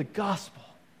remember the gospel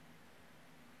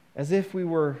as if we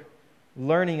were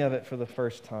learning of it for the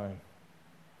first time.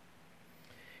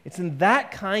 It's in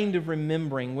that kind of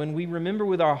remembering, when we remember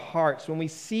with our hearts, when we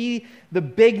see the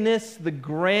bigness, the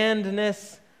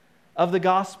grandness of the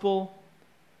gospel,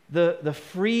 the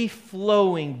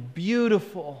free-flowing,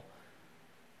 beautiful,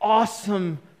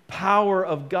 awesome power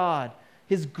of God,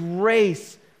 his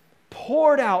grace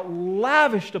poured out,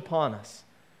 lavished upon us.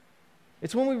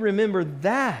 It's when we remember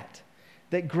that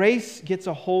grace gets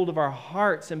a hold of our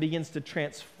hearts and begins to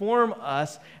transform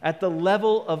us at the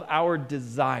level of our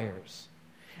desires.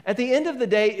 At the end of the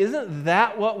day, isn't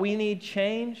that what we need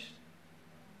changed?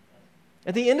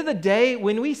 At the end of the day,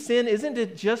 when we sin, isn't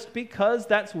it just because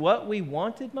that's what we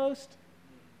wanted most?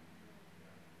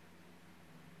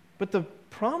 But the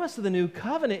promise of the new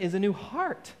covenant is a new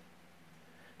heart.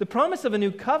 The promise of the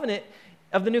new covenant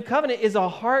is a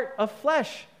heart of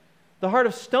flesh. The heart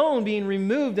of stone being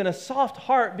removed and a soft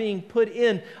heart being put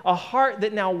in. A heart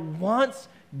that now wants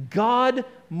God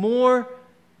more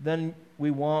than we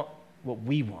want what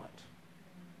we want.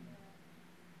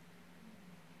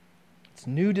 It's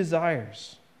new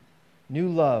desires, new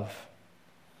love.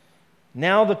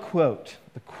 Now the quote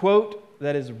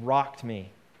that has rocked me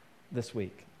this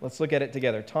week. Let's look at it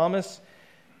together. Thomas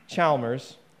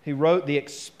Chalmers, who wrote The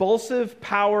Expulsive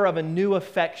Power of a New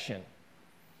Affection.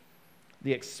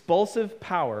 The expulsive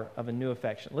power of a new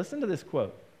affection. Listen to this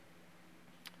quote.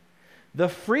 The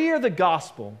freer the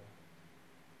gospel,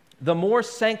 the more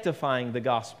sanctifying the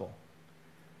gospel.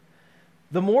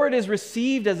 The more it is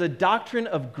received as a doctrine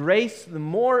of grace, the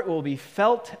more it will be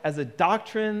felt as a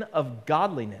doctrine of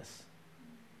godliness.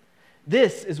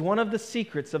 This is one of the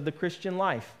secrets of the Christian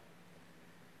life.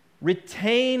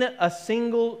 Retain a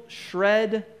single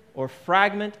shred or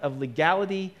fragment of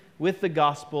legality with the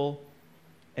gospel,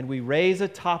 and we raise a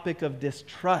topic of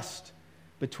distrust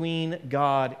between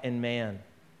God and man.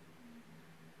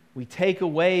 We take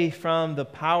away from the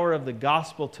power of the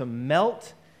gospel to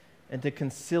melt and to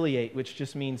conciliate, which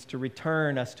just means to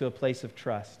return us to a place of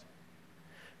trust.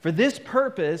 For this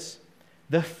purpose,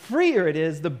 the freer it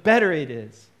is, the better it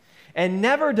is. And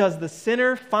never does the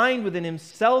sinner find within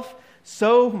himself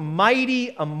so mighty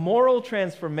a moral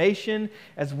transformation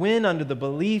as when under the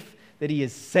belief that he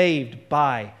is saved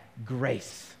by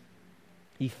grace.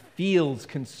 He feels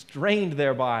constrained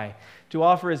thereby to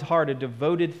offer his heart a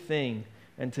devoted thing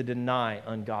and to deny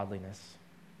ungodliness.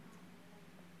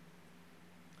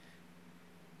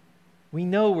 We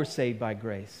know we're saved by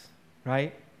grace,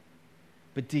 right?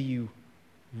 But do you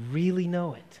really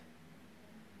know it?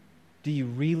 Do you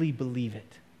really believe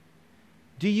it?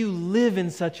 Do you live in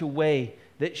such a way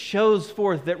that shows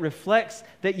forth, that reflects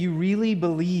that you really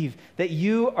believe that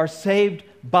you are saved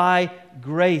by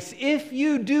grace? If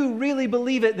you do really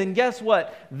believe it, then guess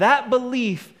what? That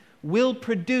belief will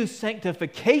produce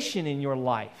sanctification in your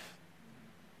life.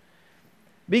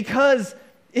 Because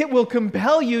it will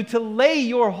compel you to lay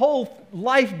your whole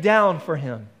life down for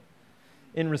Him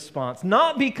in response.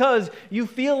 Not because you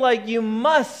feel like you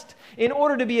must in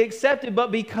order to be accepted,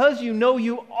 but because you know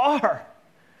you are.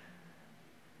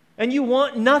 And you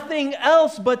want nothing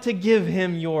else but to give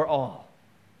Him your all.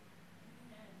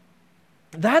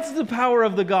 That's the power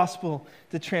of the gospel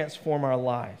to transform our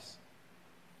lives.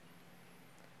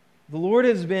 The Lord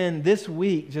has been this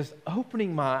week just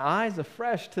opening my eyes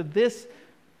afresh to this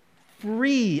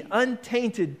free,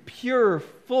 untainted, pure,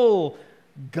 full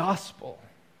gospel.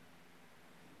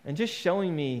 And just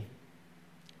showing me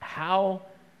how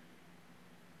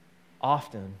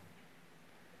often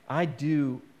I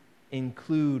do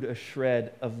include a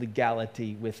shred of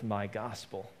legality with my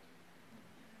gospel.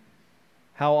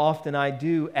 How often I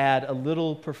do add a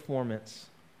little performance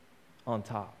on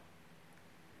top.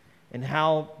 And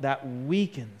how that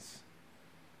weakens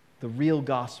the real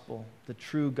gospel, the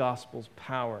true gospel's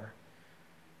power,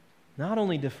 not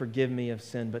only to forgive me of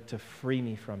sin, but to free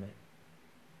me from it.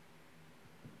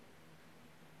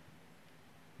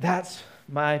 That's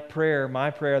my prayer.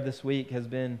 My prayer this week has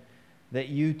been that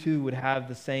you too would have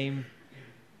the same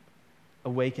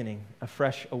awakening, a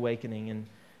fresh awakening.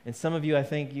 And some of you, I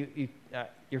think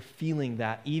you're feeling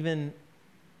that even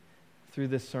through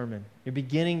this sermon. You're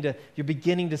beginning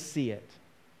to see it.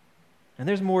 And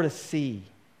there's more to see.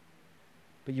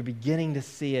 But you're beginning to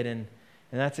see it, and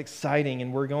that's exciting.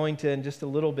 And we're going to, in just a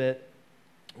little bit,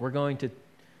 we're going to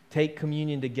take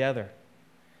communion together.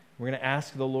 We're going to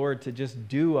ask the Lord to just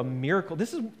do a miracle.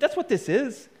 That's what this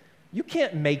is. You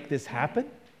can't make this happen.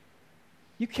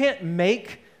 You can't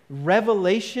make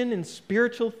revelation and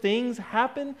spiritual things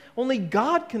happen. Only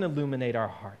God can illuminate our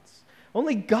hearts.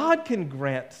 Only God can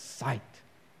grant sight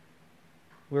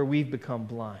where we've become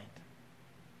blind.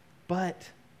 But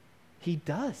He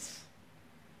does.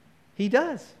 He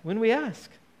does when we ask.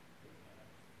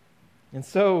 And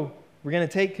so we're going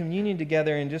to take communion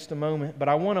together in just a moment, but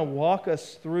I want to walk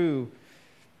us through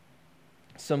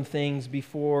some things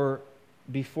before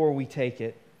we take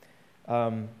it.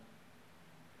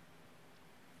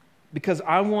 Because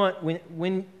I want,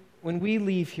 when we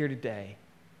leave here today,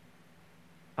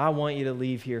 I want you to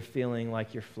leave here feeling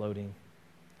like you're floating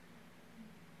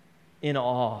in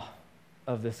awe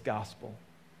of this gospel.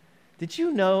 Did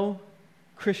you know,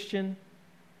 Christian,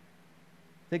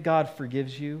 that God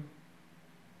forgives you?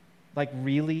 Like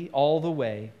really, all the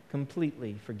way,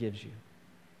 completely forgives you.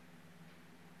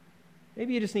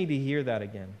 Maybe you just need to hear that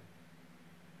again.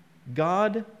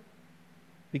 God,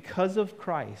 because of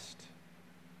Christ,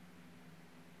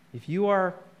 if you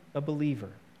are a believer,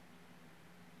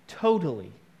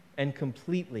 totally and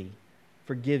completely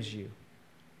forgives you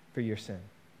for your sin.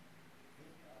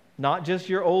 Not just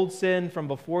your old sin from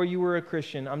before you were a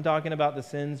Christian. I'm talking about the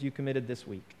sins you committed this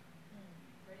week.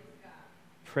 Praise God.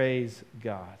 Praise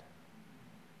God.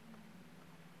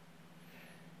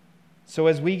 So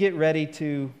as we get ready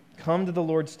to come to the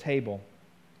Lord's table,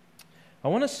 I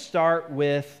want to start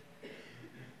with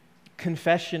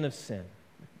confession of sin.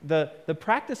 The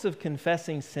practice of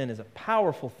confessing sin is a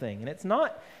powerful thing, and it's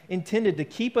not intended to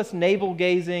keep us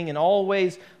navel-gazing and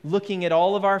always looking at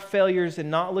all of our failures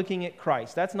and not looking at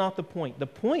Christ. That's not the point. The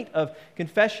point of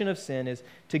confession of sin is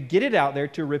to get it out there,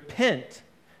 to repent,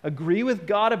 agree with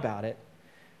God about it,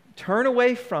 turn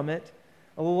away from it,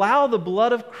 allow the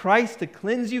blood of Christ to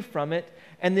cleanse you from it,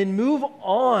 and then move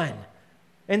on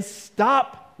and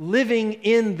stop living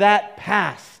in that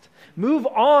past. Move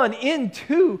on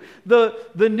into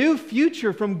the new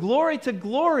future from glory to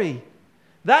glory.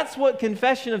 That's what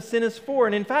confession of sin is for.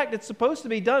 And in fact, it's supposed to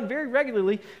be done very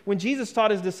regularly. When Jesus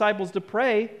taught his disciples to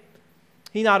pray,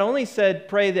 he not only said,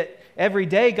 pray that every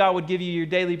day God would give you your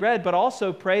daily bread, but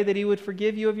also pray that he would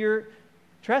forgive you of your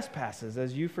trespasses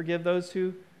as you forgive those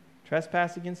who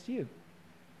trespass against you.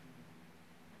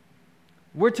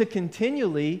 We're to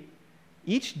continually,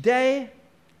 each day,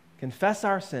 confess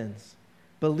our sins.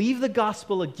 Believe the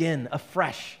gospel again,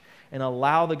 afresh, and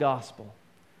allow the gospel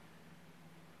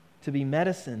to be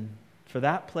medicine for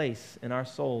that place in our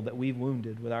soul that we've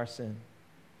wounded with our sin.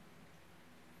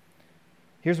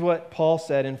 Here's what Paul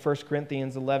said in 1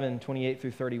 Corinthians 11, 28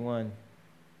 through 31.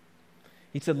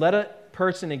 He said, let a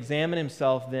person examine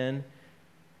himself then,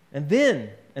 and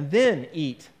then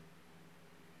eat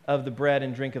of the bread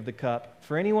and drink of the cup.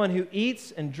 For anyone who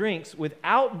eats and drinks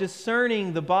without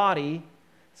discerning the body,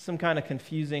 some kind of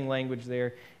confusing language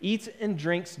there, eats and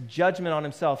drinks judgment on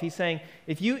himself. He's saying,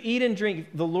 if you eat and drink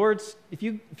the Lord's, if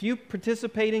you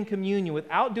participate in communion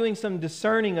without doing some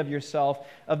discerning of yourself,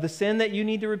 of the sin that you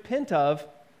need to repent of,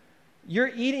 you're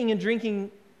eating and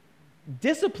drinking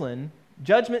discipline,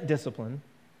 judgment discipline,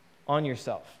 on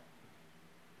yourself.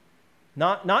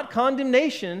 Not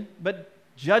condemnation, but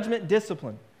judgment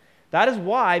discipline. That is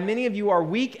why many of you are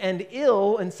weak and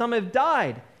ill, and some have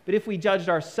died. But if we judged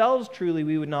ourselves truly,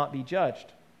 we would not be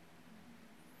judged.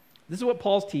 This is what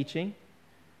Paul's teaching,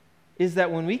 is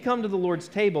that when we come to the Lord's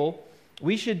table,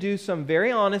 we should do some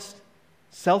very honest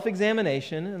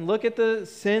self-examination and look at the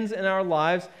sins in our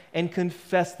lives and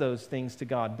confess those things to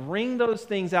God. Bring those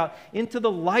things out into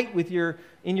the light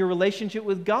in your relationship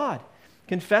with God.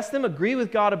 Confess them, agree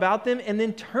with God about them, and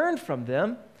then turn from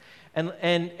them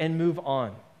and move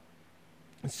on.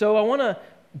 So I want to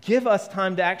give us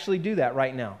time to actually do that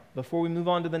right now before we move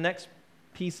on to the next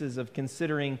pieces of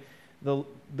considering the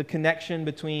connection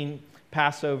between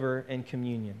Passover and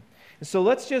communion. And so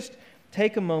let's just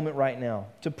take a moment right now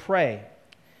to pray.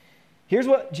 Here's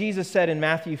what Jesus said in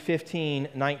Matthew 15,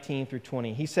 19 through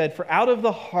 20. He said, for out of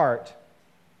the heart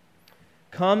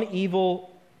come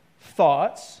evil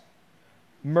thoughts,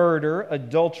 murder,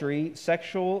 adultery,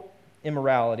 sexual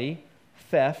immorality,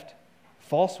 theft,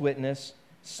 false witness,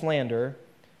 slander.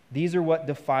 These are what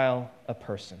defile a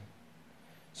person.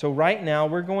 So right now,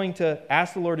 we're going to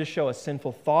ask the Lord to show us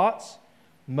sinful thoughts,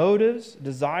 motives,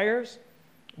 desires,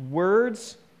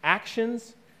 words,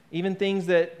 actions, even things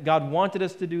that God wanted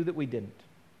us to do that we didn't.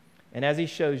 And as he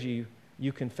shows you,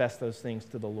 you confess those things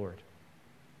to the Lord.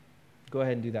 Go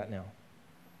ahead and do that now.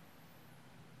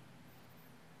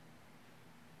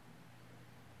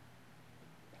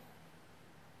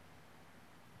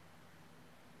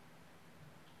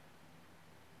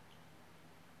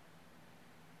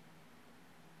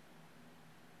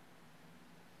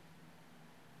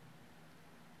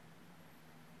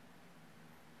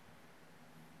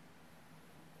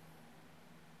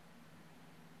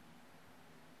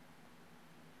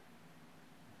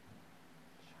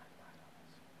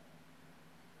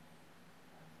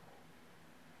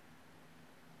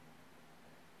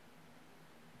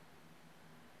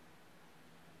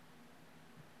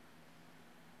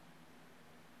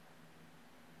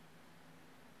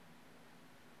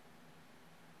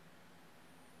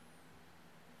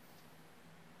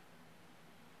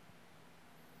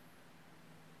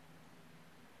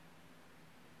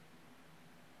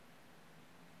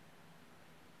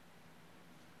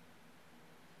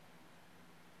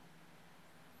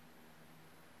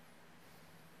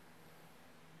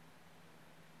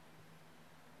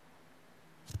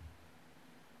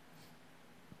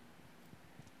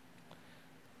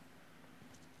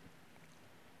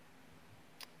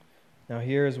 Now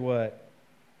here's what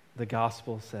the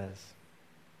gospel says.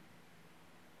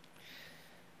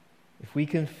 If we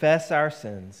confess our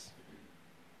sins,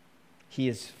 He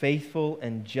is faithful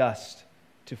and just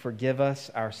to forgive us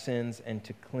our sins and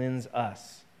to cleanse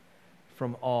us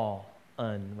from all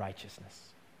unrighteousness.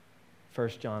 1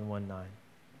 John 1:9.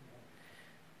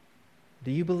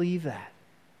 Do you believe that?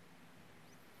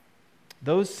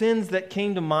 Those sins that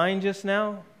came to mind just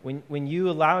now, when you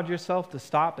allowed yourself to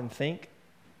stop and think,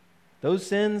 those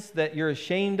sins that you're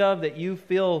ashamed of, that you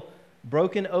feel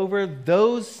broken over,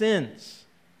 those sins,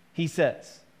 He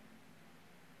says,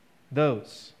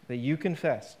 those that you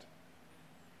confessed,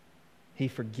 He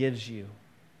forgives you.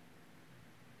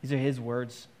 These are His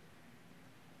words.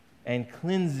 And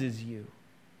cleanses you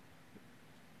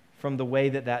from the way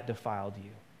that defiled you.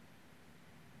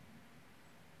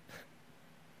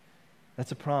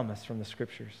 That's a promise from the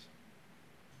Scriptures.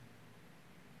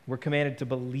 We're commanded to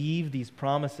believe these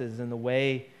promises in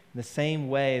the same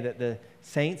way that the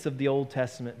saints of the Old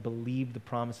Testament believed the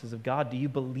promises of God. Do you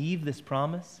believe this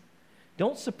promise?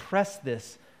 Don't suppress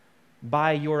this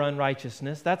by your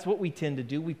unrighteousness. That's what we tend to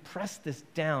do. We press this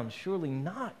down. Surely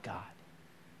not, God.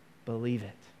 Believe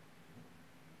it.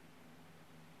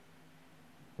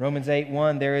 Romans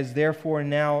 8:1, there is therefore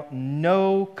now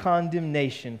no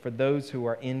condemnation for those who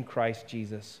are in Christ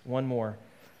Jesus. One more.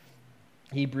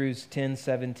 Hebrews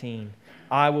 10:17,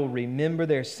 I will remember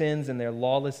their sins and their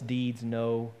lawless deeds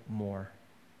no more.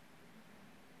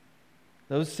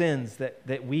 Those sins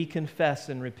that we confess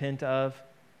and repent of,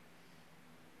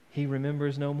 He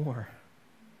remembers no more.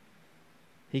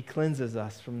 He cleanses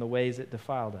us from the ways that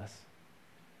defiled us.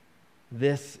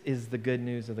 This is the good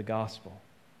news of the gospel.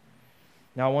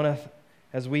 Now I want to,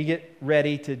 as we get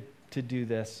ready to do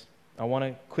this, I want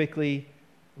to quickly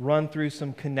run through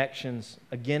some connections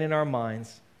again in our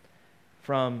minds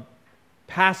from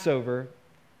Passover,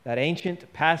 that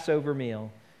ancient Passover meal,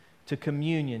 to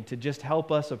communion, to just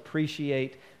help us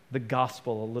appreciate the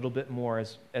gospel a little bit more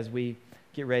as we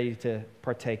get ready to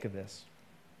partake of this.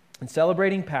 In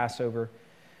celebrating Passover,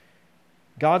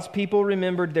 God's people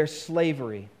remembered their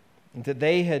slavery and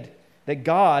that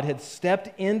God had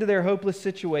stepped into their hopeless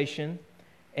situation,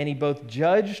 and He both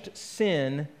judged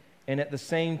sin and at the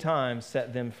same time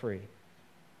set them free.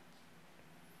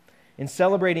 In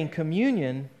celebrating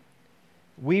communion,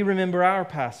 we remember our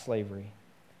past slavery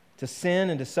to sin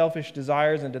and to selfish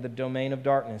desires and to the domain of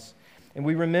darkness. And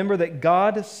we remember that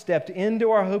God stepped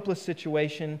into our hopeless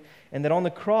situation and that on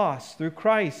the cross, through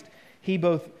Christ, He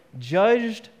both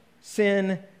judged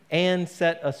sin and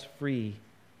set us free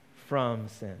from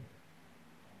sin.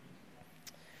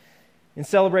 In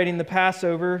celebrating the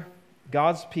Passover,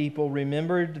 God's people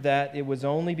remembered that it was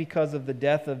only because of the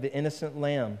death of the innocent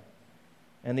lamb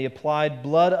and the applied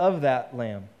blood of that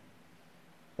lamb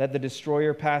that the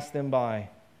destroyer passed them by.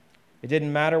 It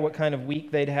didn't matter what kind of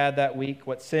week they'd had that week,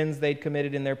 what sins they'd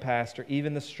committed in their past, or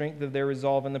even the strength of their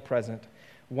resolve in the present.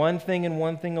 One thing and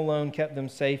one thing alone kept them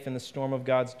safe in the storm of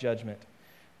God's judgment: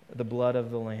 the blood of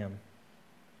the Lamb.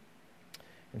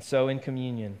 And so in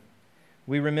communion,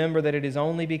 we remember that it is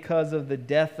only because of the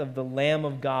death of the Lamb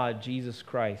of God, Jesus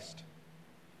Christ,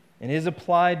 and His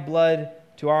applied blood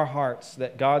to our hearts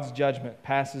that God's judgment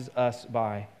passes us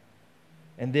by.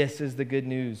 And this is the good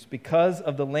news. Because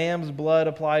of the Lamb's blood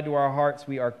applied to our hearts,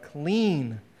 we are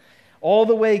clean, all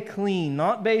the way clean,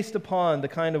 not based upon the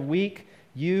kind of week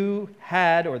you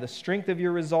had or the strength of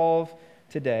your resolve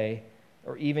today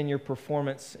or even your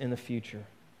performance in the future.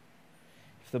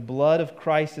 If the blood of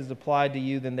Christ is applied to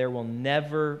you, then there will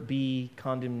never be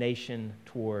condemnation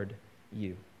toward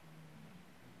you.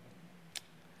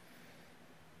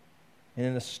 And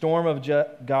in the storm of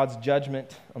God's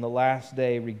judgment on the last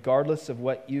day, regardless of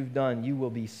what you've done, you will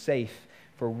be safe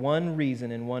for one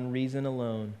reason and one reason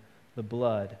alone: the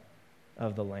blood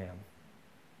of the Lamb.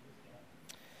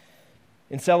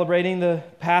 In celebrating the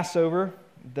Passover,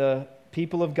 the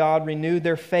people of God renewed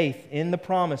their faith in the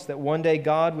promise that one day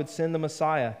God would send the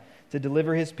Messiah to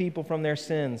deliver His people from their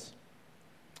sins.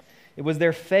 It was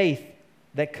their faith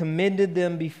that commended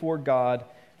them before God,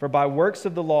 for by works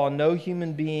of the law no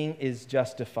human being is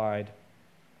justified.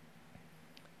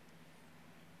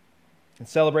 In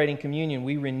celebrating communion,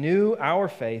 we renew our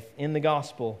faith in the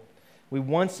gospel. We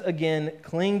once again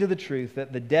cling to the truth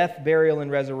that the death, burial,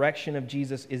 and resurrection of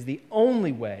Jesus is the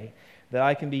only way that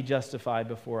I can be justified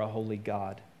before a holy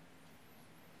God.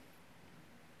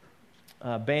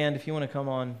 Band, if you want to come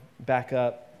on back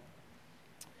up.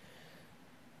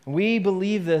 We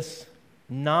believe this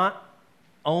not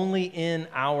only in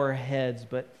our heads,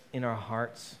 but in our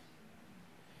hearts.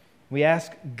 We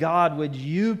ask God, would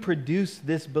you produce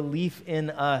this belief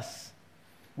in us?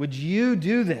 Would you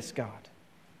do this, God?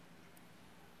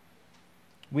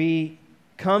 We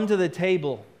come to the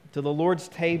table to the Lord's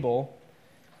table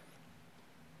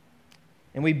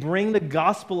and we bring the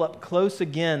gospel up close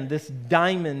again, this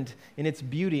diamond in its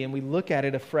beauty, and we look at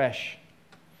it afresh,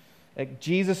 at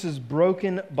Jesus'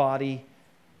 broken body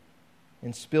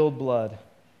and spilled blood.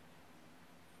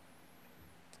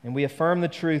 And we affirm the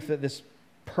truth that this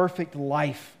perfect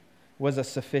life was a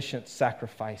sufficient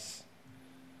sacrifice,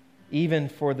 even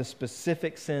for the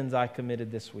specific sins I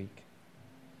committed this week.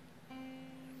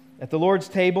 At the Lord's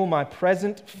table, my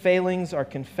present failings are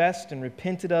confessed and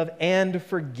repented of and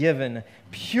forgiven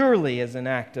purely as an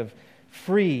act of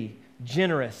free,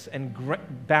 generous, and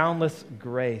boundless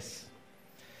grace.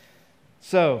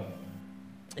 So,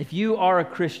 if you are a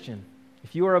Christian,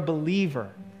 if you are a believer,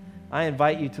 I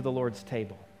invite you to the Lord's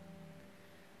table.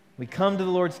 We come to the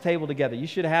Lord's table together. You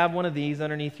should have one of these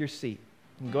underneath your seat.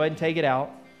 You can go ahead and take it out.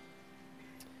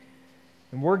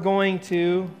 And we're going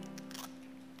to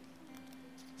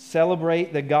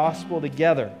celebrate the gospel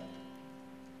together.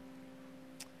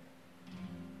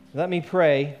 Let me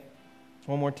pray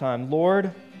one more time.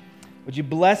 Lord, would you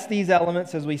bless these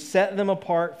elements as we set them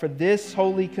apart for this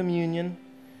Holy Communion?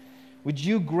 Would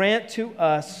you grant to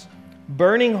us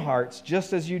burning hearts,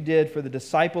 just as you did for the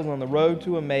disciples on the road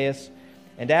to Emmaus,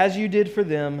 and as you did for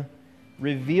them,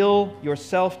 reveal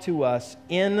yourself to us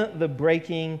in the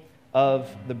breaking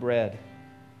of the bread.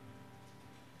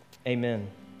 Amen.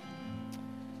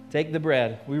 Take the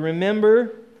bread. We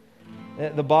remember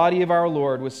that the body of our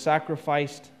Lord was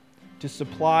sacrificed to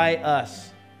supply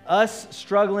us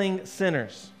struggling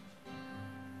sinners,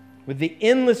 with the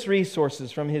endless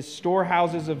resources from His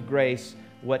storehouses of grace,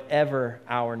 whatever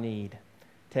our need.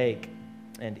 Take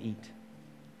and eat.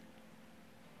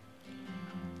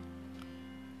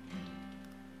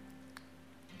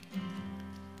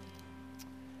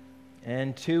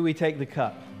 And two, we take the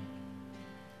cup.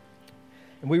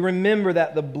 And we remember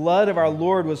that the blood of our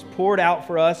Lord was poured out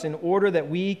for us in order that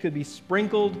we could be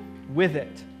sprinkled with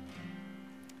it.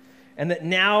 And that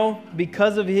now,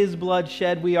 because of His blood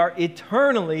shed, we are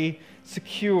eternally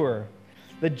secure.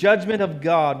 The judgment of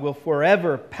God will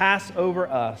forever pass over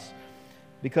us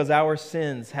because our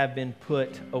sins have been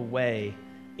put away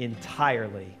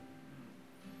entirely.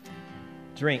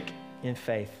 Drink in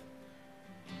faith.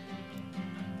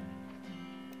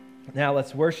 Now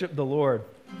let's worship the Lord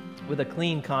with a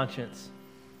clean conscience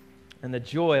and the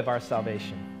joy of our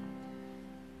salvation.